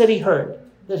voices that he heard,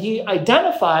 that he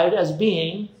identified as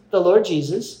being the Lord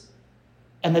Jesus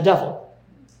and the devil.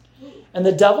 And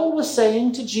the devil was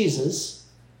saying to Jesus,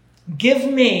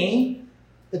 give me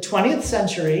the 20th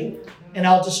century and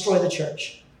I'll destroy the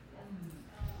church.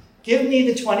 Give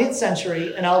me the 20th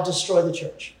century and I'll destroy the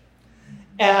church.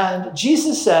 And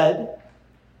Jesus said,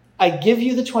 I give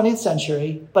you the 20th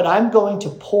century, but I'm going to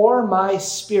pour my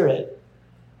Spirit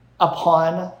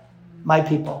upon my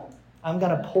people. I'm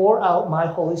going to pour out my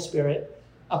Holy Spirit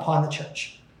upon the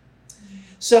church.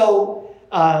 So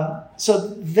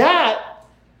that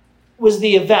was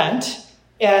the event.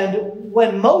 And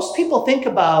when most people think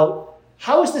about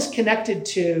how is this connected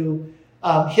to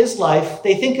his life,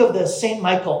 they think of the St.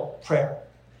 Michael prayer.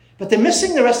 But they're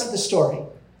missing the rest of the story.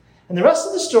 And the rest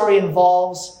of the story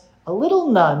involves a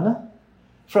little nun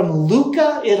from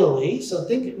Lucca, Italy. So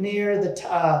think near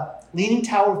the Leaning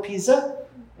Tower of Pisa.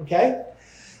 Okay?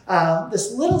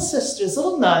 This little sister, this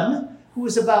little nun, who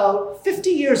was about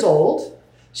 50 years old.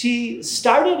 She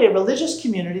started a religious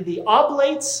community, the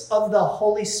Oblates of the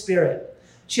Holy Spirit.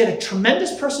 She had a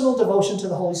tremendous personal devotion to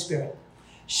the Holy Spirit.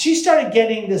 She started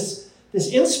getting this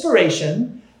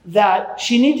inspiration that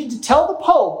she needed to tell the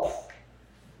Pope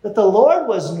that the Lord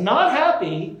was not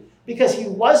happy because he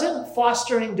wasn't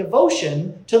fostering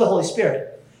devotion to the Holy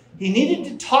Spirit. He needed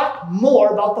to talk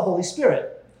more about the Holy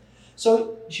Spirit.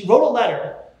 So she wrote a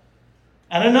letter,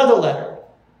 and another letter,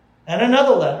 and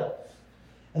another letter.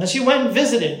 And then she went and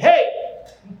visited. Hey,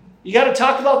 you got to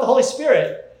talk about the Holy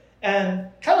Spirit. And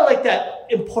kind of like that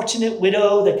importunate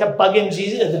widow that kept bugging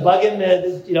Jesus,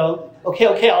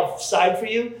 okay, I'll side for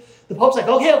you. The Pope's like,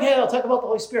 okay, I'll talk about the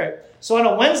Holy Spirit. So on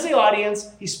a Wednesday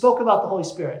audience, he spoke about the Holy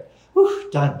Spirit. Whew,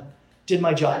 done. Did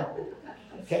my job.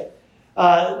 Okay.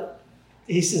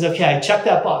 He says, okay, check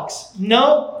that box.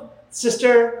 No,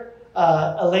 Sister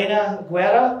Elena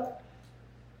Guerra,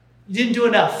 you didn't do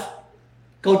enough.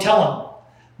 Go tell him.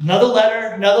 Another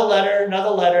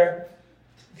letter.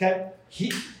 Okay.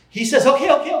 He says,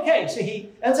 okay. So he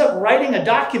ends up writing a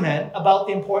document about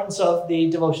the importance of the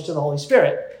devotion to the Holy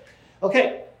Spirit.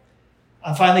 Okay.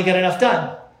 I finally get enough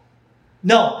done.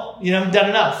 No, you haven't done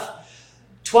enough.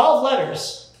 12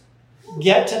 letters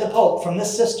get to the Pope from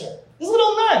this sister. This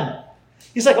little nun.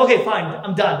 He's like, okay, fine,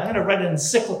 I'm done. I'm going to write an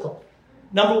encyclical.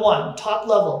 Number 1, top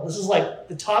level. This is like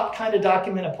the top kind of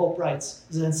document a Pope writes.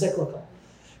 Is an encyclical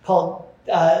called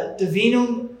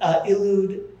Divinum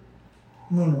Illud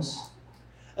Munus.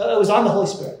 It was on the Holy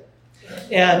Spirit.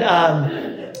 And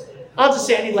I'll just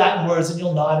say any Latin words and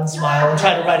you'll nod and smile and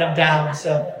try to write them down.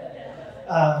 So,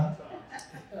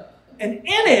 and in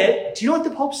it, do you know what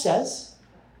the Pope says?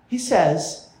 He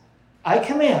says, I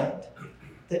command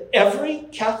that every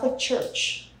Catholic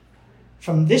church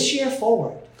from this year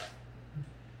forward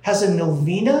has a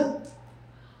novena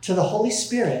to the Holy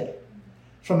Spirit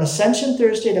from Ascension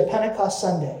Thursday to Pentecost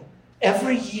Sunday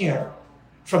every year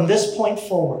from this point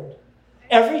forward.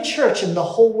 Every church in the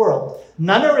whole world,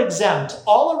 none are exempt,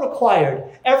 all are required.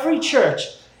 Every church,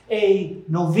 a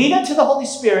novena to the Holy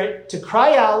Spirit to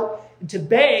cry out and to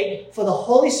beg for the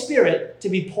Holy Spirit to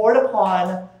be poured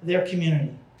upon their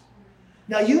community.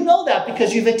 Now, you know that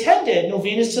because you've attended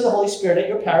novenas to the Holy Spirit at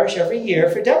your parish every year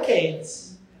for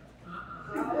decades.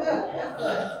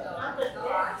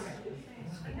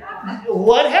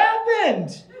 What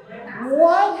happened?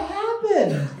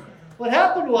 What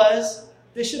happened was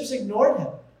bishops ignored him.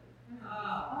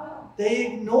 They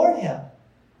ignored him.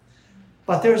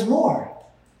 But there's more.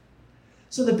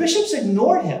 So the bishops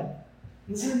ignored him.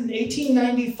 This is in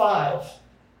 1895.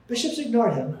 Bishops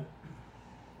ignored him.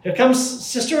 Here comes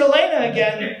Sister Elena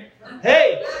again.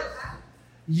 Hey,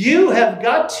 you have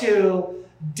got to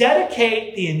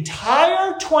dedicate the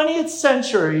entire 20th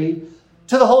century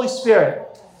to the Holy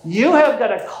Spirit. You have got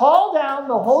to call down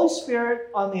the Holy Spirit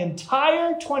on the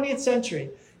entire 20th century.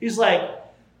 He's like,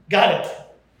 got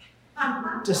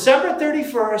it. December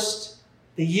 31st,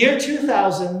 the year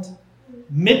 2000,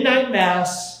 midnight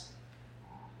Mass.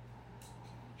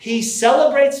 He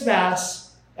celebrates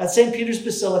Mass at St. Peter's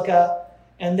Basilica,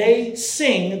 and they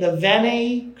sing the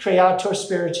Veni Creator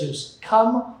Spiritus,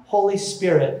 Come, Holy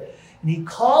Spirit. And he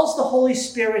calls the Holy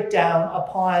Spirit down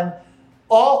upon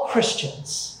all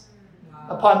Christians,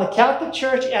 upon the Catholic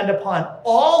Church and upon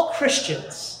all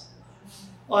Christians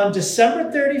on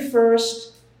December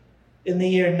 31st in the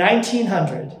year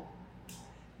 1900.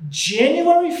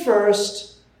 January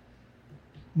 1st,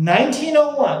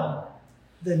 1901,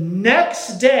 the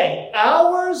next day,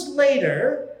 hours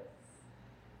later,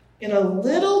 in a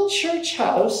little church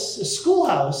house, a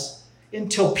schoolhouse in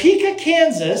Topeka,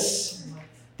 Kansas.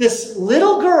 This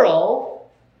little girl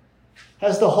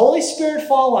has the Holy Spirit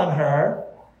fall on her,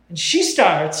 and she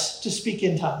starts to speak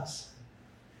in tongues.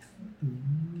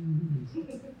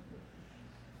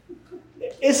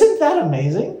 Isn't that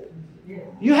amazing?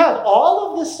 You have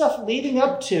all of this stuff leading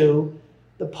up to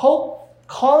the Pope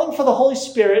calling for the Holy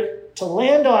Spirit to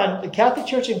land on the Catholic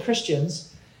Church and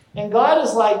Christians, and God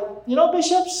is like,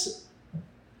 bishops,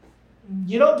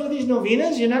 you don't do these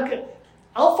novenas, you're not going.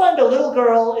 I'll find a little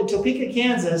girl in Topeka,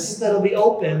 Kansas that'll be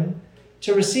open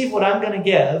to receive what I'm going to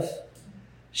give.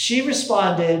 She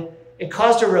responded. It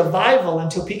caused a revival in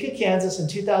Topeka, Kansas in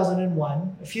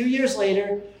 2001. A few years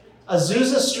later,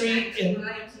 Azusa Street in...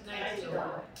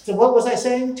 So what was I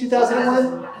saying?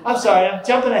 2001? I'm sorry, I'm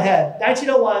jumping ahead.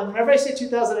 1901. Whenever I say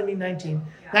 2000, I mean 19.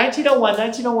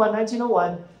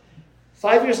 1901.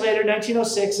 5 years later,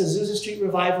 1906, Azusa Street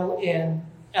revival in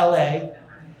LA.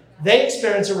 They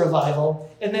experience a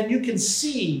revival, and then you can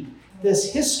see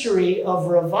this history of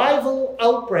revival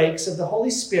outbreaks of the Holy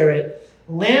Spirit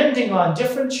landing on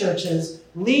different churches,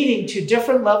 leading to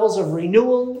different levels of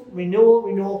renewal,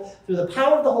 through the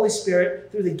power of the Holy Spirit,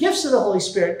 through the gifts of the Holy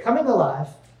Spirit coming alive.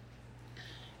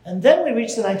 And then we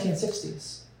reach the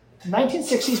 1960s. In the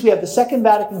 1960s, we have the Second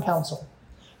Vatican Council.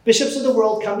 Bishops of the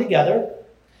world come together,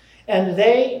 and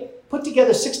they put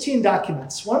together 16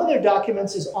 documents. One of their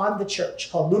documents is on the church,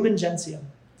 called Lumen Gentium.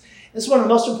 This is one of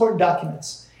the most important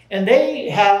documents. And they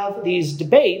have these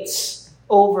debates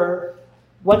over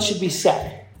what should be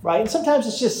said, right? And sometimes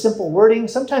it's just simple wording.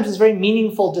 Sometimes it's very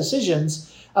meaningful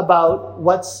decisions about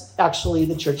what's actually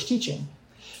the church teaching.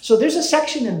 So there's a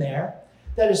section in there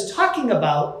that is talking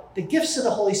about the gifts of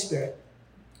the Holy Spirit,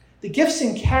 the gifts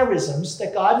and charisms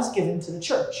that God has given to the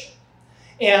church.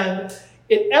 And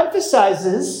it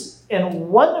emphasizes, and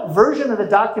one version of the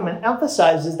document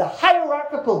emphasizes the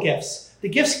hierarchical gifts, the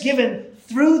gifts given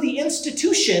through the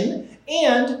institution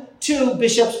and to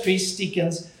bishops, priests,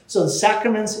 deacons, so the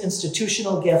sacraments,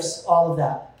 institutional gifts, all of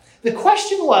that. The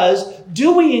question was,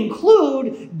 do we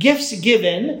include gifts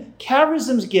given,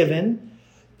 charisms given,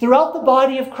 throughout the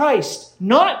body of Christ?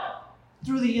 Not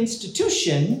through the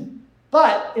institution,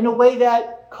 but in a way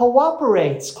that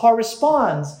cooperates,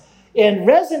 corresponds, and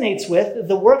resonates with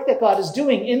the work that God is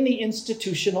doing in the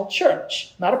institutional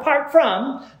church. Not apart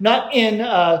from, not in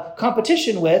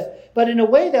competition with, but in a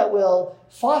way that will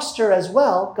foster as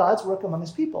well God's work among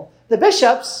his people. The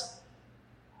bishops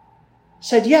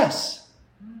said yes.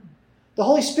 The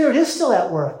Holy Spirit is still at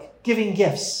work, giving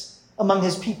gifts among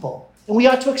his people. And we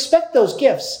ought to expect those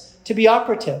gifts to be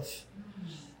operative.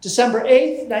 December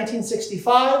 8th,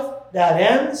 1965, that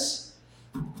ends.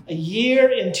 A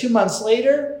year and 2 months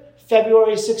later,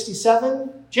 January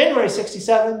 67,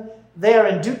 they are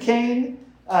in Duquesne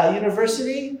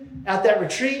University at that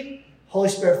retreat. Holy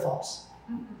Spirit falls.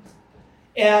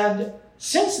 And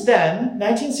since then,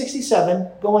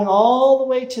 1967, going all the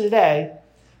way to today,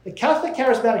 the Catholic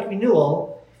Charismatic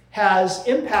Renewal has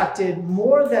impacted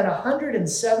more than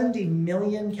 170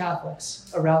 million Catholics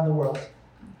around the world.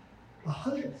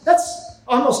 100. That's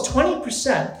almost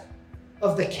 20%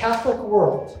 of the Catholic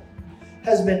world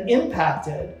has been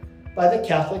impacted by the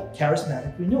Catholic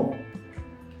Charismatic Renewal.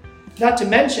 Not to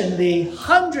mention the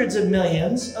hundreds of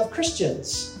millions of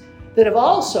Christians that have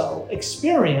also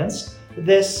experienced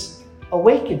this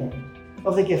awakening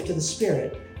of the gift of the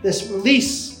Spirit, this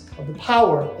release of the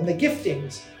power and the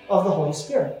giftings of the Holy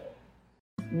Spirit.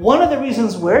 One of the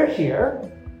reasons we're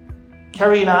here,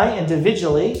 Carrie and I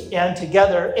individually and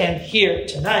together and here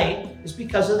tonight, is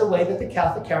because of the way that the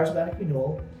Catholic Charismatic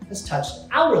Renewal has touched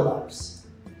our lives.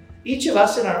 Each of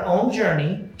us in our own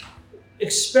journey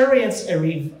experienced a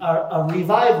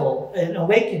revival, an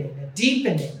awakening, a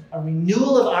deepening, a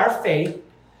renewal of our faith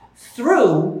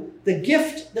through the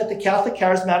gift that the Catholic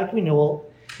Charismatic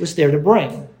Renewal was there to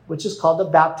bring, which is called the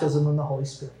baptism in the Holy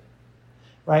Spirit,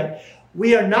 right?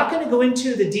 We are not going to go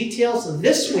into the details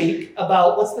this week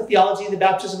about what's the theology of the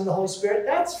baptism of the Holy Spirit.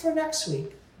 That's for next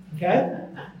week, okay?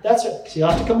 That's it. So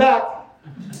you'll have to come back.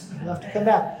 You'll have to come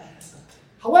back.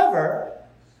 However,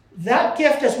 that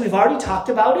gift, as we've already talked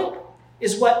about it,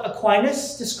 is what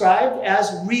Aquinas described as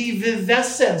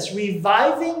revivescence,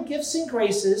 reviving gifts and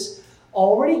graces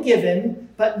already given,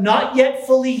 but not yet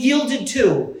fully yielded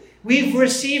to. We've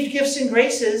received gifts and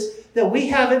graces that we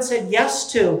haven't said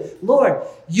yes to. Lord,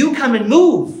 you come and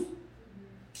move.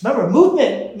 Remember,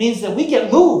 movement means that we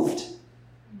get moved.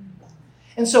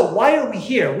 And so why are we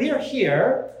here? We are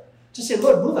here to say,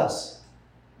 Lord, move us.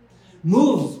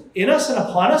 Move in us and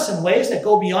upon us in ways that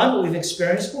go beyond what we've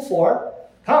experienced before.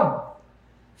 Come.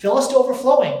 Fill us to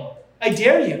overflowing. I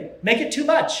dare you. make it too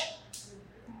much.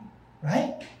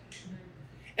 Right?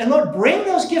 And Lord, bring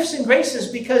those gifts and graces,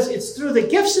 because it's through the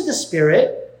gifts of the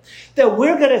Spirit that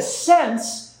we're going to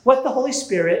sense what the Holy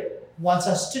Spirit wants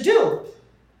us to do.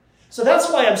 So that's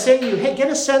why I'm saying to you, hey,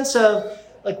 get a sense of,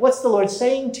 like, what's the Lord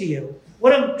saying to you?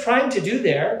 What I'm trying to do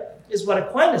there is what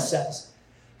Aquinas says.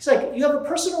 He's like, you have a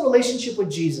personal relationship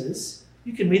with Jesus.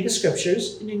 You can read the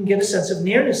scriptures and you can get a sense of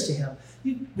nearness to him.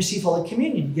 You receive Holy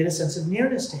Communion, you get a sense of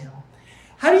nearness to him.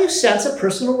 How do you sense a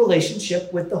personal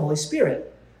relationship with the Holy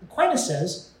Spirit? Aquinas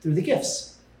says, through the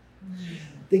gifts.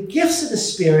 The gifts of the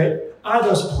Spirit are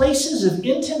those places of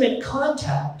intimate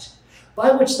contact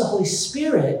by which the Holy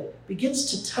Spirit begins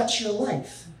to touch your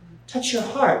life, touch your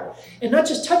heart. And not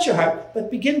just touch your heart, but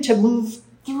begin to move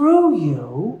through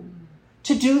you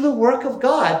to do the work of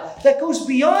God that goes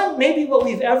beyond maybe what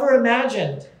we've ever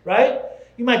imagined, right?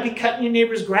 You might be cutting your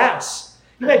neighbor's grass.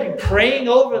 You might be praying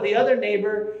over the other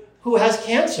neighbor who has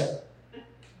cancer.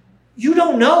 You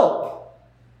don't know.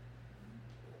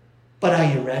 But are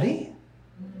you ready?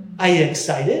 Are you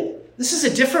excited? This is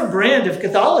a different brand of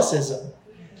Catholicism.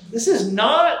 This is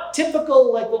not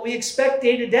typical like what we expect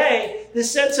day to day.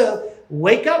 This sense of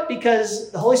wake up because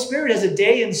the Holy Spirit has a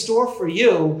day in store for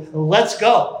you. Let's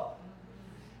go.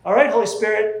 All right, Holy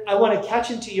Spirit, I want to catch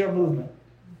into your movement.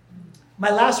 My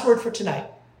last word for tonight,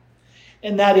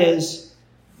 and that is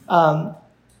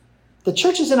the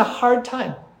church is in a hard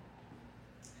time.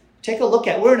 Take a look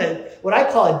at, we're in what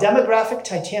I call a demographic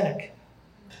Titanic.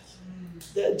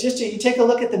 You take a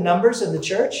look at the numbers in the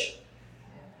church.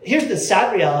 Here's the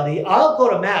sad reality. I'll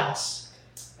go to Mass.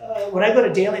 When I go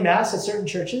to daily Mass at certain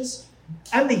churches,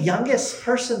 I'm the youngest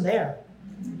person there.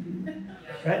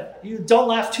 Right? You don't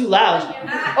laugh too loud.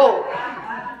 Oh,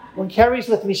 when Carrie's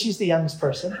with me, she's the youngest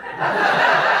person. When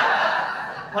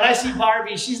I see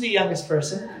Barbie, she's the youngest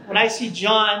person. When I see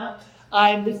John,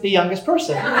 I'm the youngest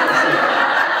person.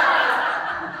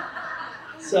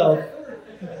 So,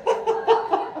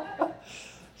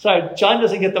 sorry, John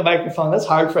doesn't get the microphone. That's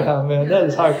hard for him, man. That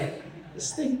is hard.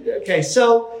 Okay,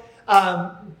 so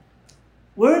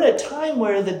we're in a time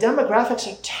where the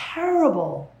demographics are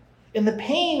terrible. And the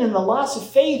pain and the loss of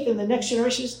faith in the next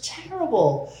generation is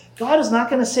terrible. God is not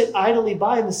going to sit idly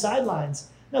by in the sidelines.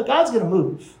 No, God's going to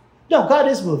move. No, God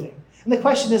is moving. And the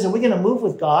question is, are we going to move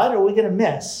with God or are we going to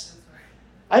miss?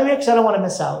 I'm here because I don't want to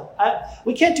miss out.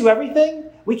 We can't do everything.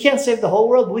 We can't save the whole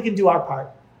world, but we can do our part.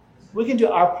 We can do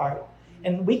our part.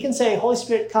 And we can say, Holy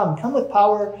Spirit, come. Come with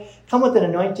power. Come with an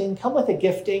anointing. Come with a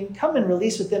gifting. Come and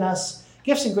release within us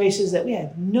gifts and graces that we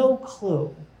have no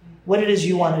clue what it is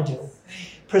you want to do.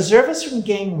 Preserve us from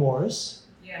gang wars.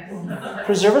 Yes.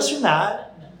 Preserve us from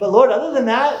that. But Lord, other than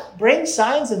that, bring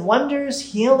signs and wonders,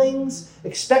 healings,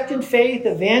 expectant faith,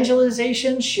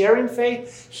 evangelization, sharing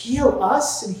faith. Heal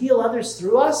us and heal others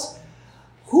through us.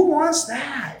 Who wants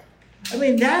that? I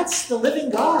mean, that's the living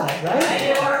God,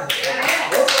 right?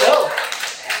 Let's go.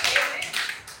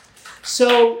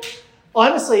 So,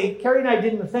 honestly, Carrie and I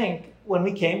didn't think when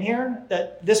we came here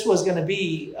that this was going to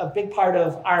be a big part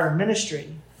of our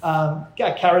ministry. A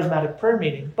charismatic prayer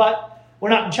meeting, but we're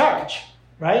not in charge,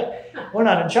 right? We're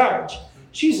not in charge.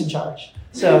 She's in charge.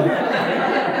 So, did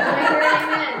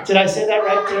I say that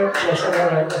right, too? Did I say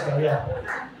that right? Okay, yeah.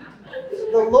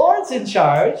 The Lord's in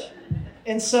charge,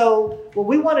 and so what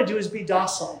we want to do is be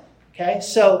docile, okay?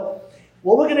 So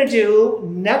what we're going to do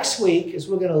next week is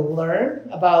we're going to learn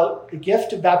about the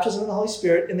gift of baptism of the Holy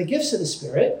Spirit and the gifts of the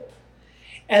Spirit,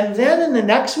 and then in the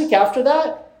next week after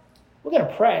that, we're going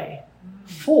to pray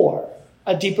for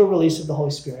a deeper release of the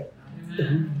Holy Spirit.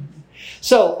 Amen.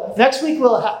 So next week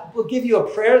we'll give you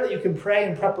a prayer that you can pray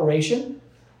in preparation.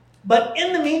 But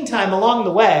in the meantime, along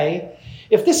the way,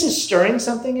 if this is stirring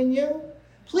something in you,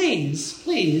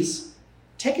 please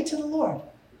take it to the Lord.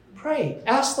 Pray.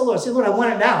 Ask the Lord. Say, Lord, I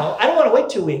want it now. I don't want to wait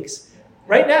 2 weeks.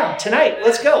 Right now, tonight,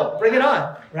 let's go. Bring it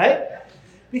on, right?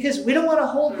 Because we don't want to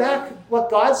hold back what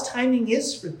God's timing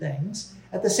is for things.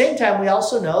 At the same time, we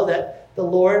also know that the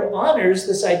Lord honors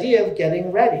this idea of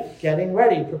getting ready,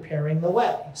 preparing the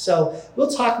way. So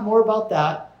we'll talk more about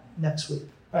that next week.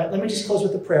 All right, let me just close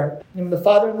with a prayer. In the name of the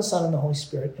Father, and the Son, and the Holy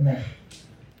Spirit. Amen.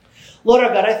 Lord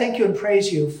our God, I thank you and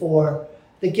praise you for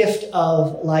the gift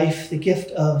of life, the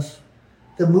gift of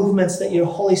the movements that your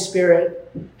Holy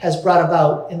Spirit has brought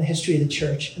about in the history of the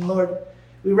church. And Lord,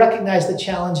 we recognize the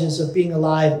challenges of being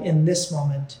alive in this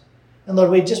moment. And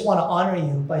Lord, we just want to honor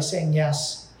you by saying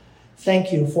yes.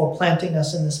 Thank you for planting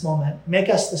us in this moment. Make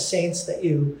us the saints that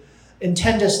you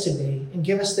intend us to be, and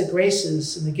give us the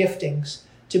graces and the giftings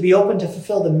to be open to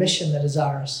fulfill the mission that is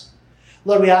ours.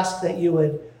 Lord, we ask that you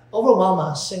would overwhelm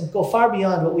us and go far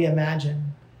beyond what we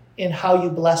imagine in how you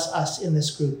bless us in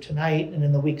this group tonight and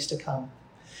in the weeks to come.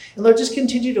 And Lord, just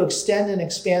continue to extend and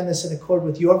expand this in accord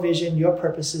with your vision, your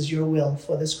purposes, your will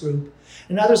for this group,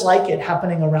 and others like it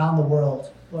happening around the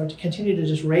world. Lord, to continue to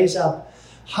just raise up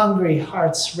hungry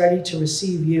hearts ready to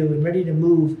receive you and ready to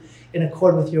move in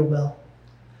accord with your will.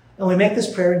 And we make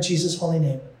this prayer in Jesus' holy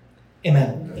name.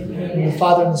 Amen. Amen. In the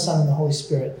Father, and the Son, and the Holy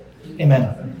Spirit.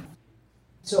 Amen.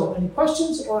 So, any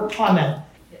questions or comment?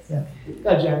 Yeah. Go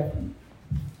ahead, Jerry.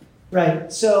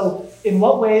 Right. So, in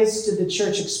what ways did the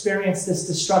church experience this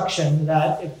destruction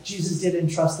that if Jesus did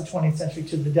entrust the 20th century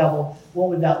to the devil, what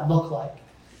would that look like?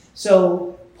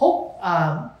 So,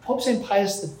 Pope St.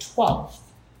 Pius XII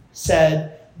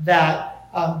said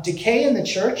that decay in the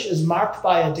church is marked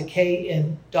by a decay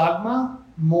in dogma,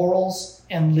 morals,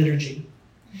 and liturgy.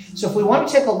 So if we want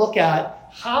to take a look at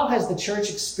how has the church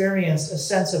experienced a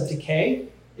sense of decay,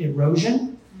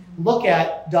 erosion, look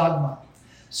at dogma.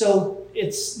 So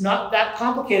it's not that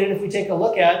complicated if we take a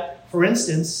look at, for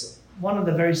instance, one of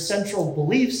the very central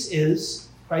beliefs is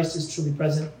Christ is truly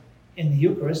present in the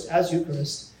Eucharist, as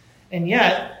Eucharist. And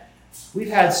yet, we've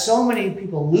had so many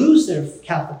people lose their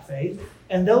Catholic faith,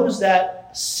 and those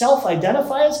that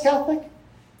self-identify as Catholic,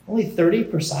 only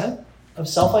 30% of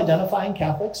self-identifying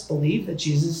Catholics believe that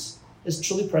Jesus is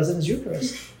truly present as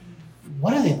Eucharist.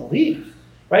 What do they believe?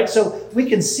 Right? So we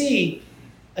can see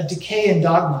a decay in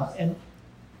dogma, and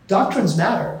doctrines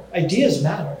matter, ideas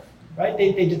matter, right?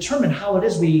 They determine how it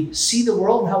is we see the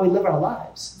world and how we live our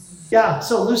lives. Yeah,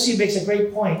 so Lucy makes a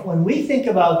great point. When we think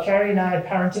about Carrie and I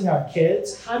parenting our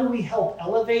kids, how do we help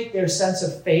elevate their sense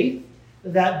of faith,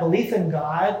 that belief in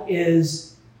God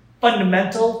is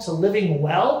fundamental to living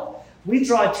well? We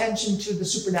draw attention to the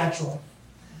supernatural.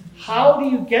 How do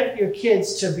you get your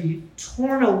kids to be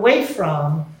torn away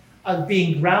from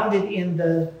being grounded in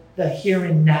the here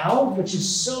and now, which is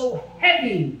so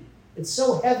heavy? It's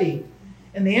so heavy.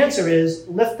 And the answer is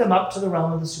lift them up to the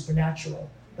realm of the supernatural,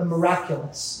 the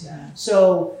miraculous. Yeah.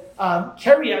 So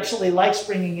Carrie actually likes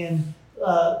bringing in,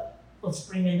 let's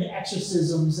bring in the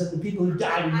exorcisms and the people who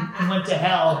died and went to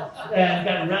hell and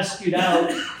got rescued out,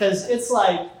 because it's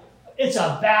like, it's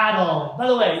a battle. By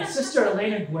the way, Sister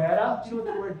Elena Guerra, do you know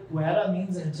what the word guerra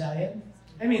means in Italian?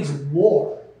 It means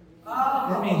war.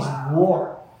 It means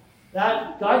war.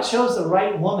 That God chose the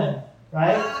right woman,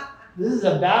 right? This is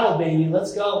a battle, baby.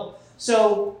 Let's go.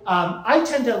 So I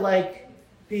tend to like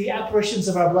the apparitions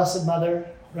of our Blessed Mother,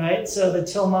 right? So the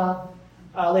Tilma,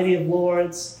 Lady of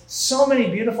Lourdes, so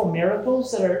many beautiful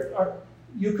miracles that are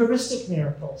Eucharistic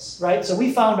miracles, right? So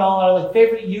we found all our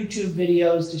favorite YouTube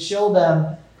videos to show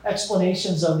them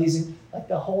explanations of these, like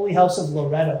the Holy House of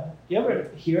Loretto. Do you ever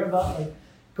hear about,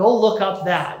 go look up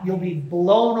that. You'll be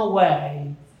blown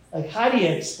away. How do you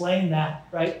explain that,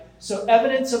 right? So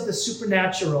evidence of the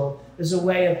supernatural is a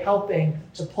way of helping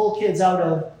to pull kids out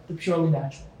of the purely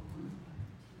natural.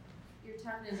 You're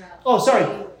talking about... Oh,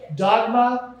 sorry.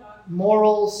 Dogma,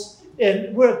 morals,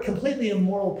 and we're a completely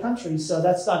immoral country, so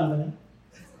that's not even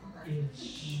an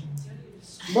issue.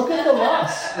 Look at the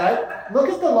loss, right? Look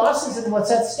at the losses and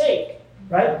what's at stake,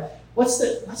 right? What's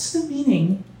the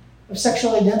meaning of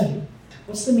sexual identity?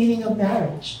 What's the meaning of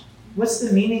marriage? What's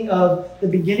the meaning of the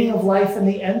beginning of life and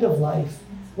the end of life?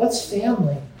 What's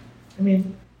family? I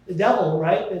mean, the devil,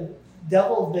 right? The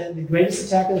devil, the greatest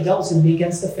attack of the devil is going to be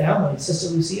against the family.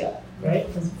 Sister Lucia, right?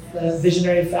 From the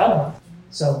Visionary of Fatima.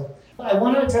 So I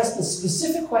want to address the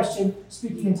specific question,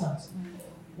 speaking in tongues.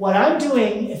 What I'm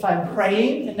doing if I'm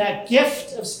praying and that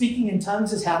gift of speaking in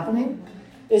tongues is happening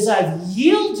is I've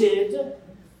yielded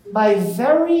my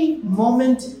very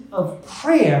moment of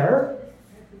prayer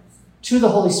to the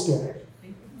Holy Spirit.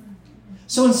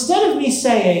 So instead of me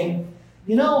saying,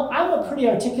 I'm a pretty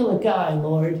articulate guy,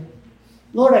 Lord.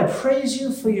 Lord, I praise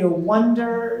you for your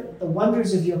wonder, the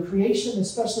wonders of your creation,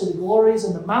 especially the glories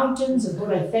of the mountains. And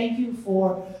Lord, I thank you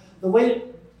for the way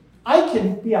I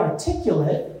can be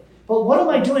articulate. But what am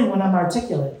I doing when I'm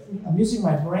articulate? I'm using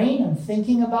my brain. I'm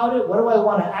thinking about it. What do I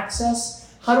want to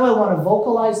access? How do I want to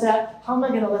vocalize that? How am I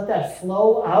going to let that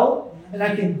flow out? And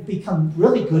I can become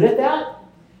really good at that.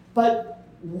 But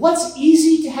what's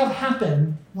easy to have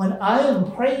happen when I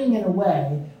am praying in a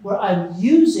way where I'm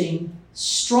using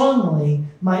strongly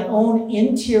my own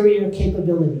interior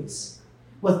capabilities?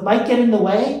 What might get in the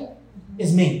way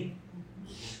is me.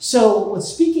 So what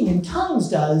speaking in tongues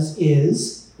does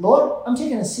is, Lord, I'm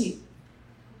taking a seat.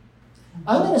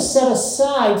 I'm going to set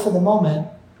aside for the moment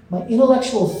my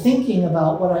intellectual thinking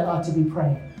about what I ought to be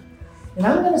praying. And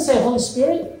I'm going to say, Holy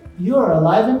Spirit, you are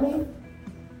alive in me.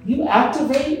 You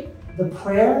activate the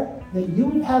prayer that you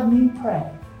would have me pray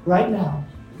right now.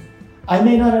 I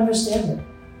may not understand it.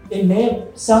 It may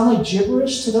sound like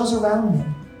gibberish to those around me.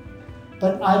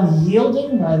 but I'm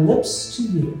yielding my lips to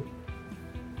you.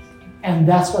 And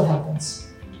that's what happens.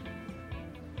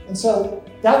 And so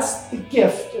that's the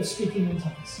gift of speaking in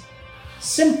tongues.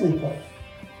 Simply put.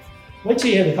 Wait till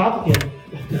you hear the complicated.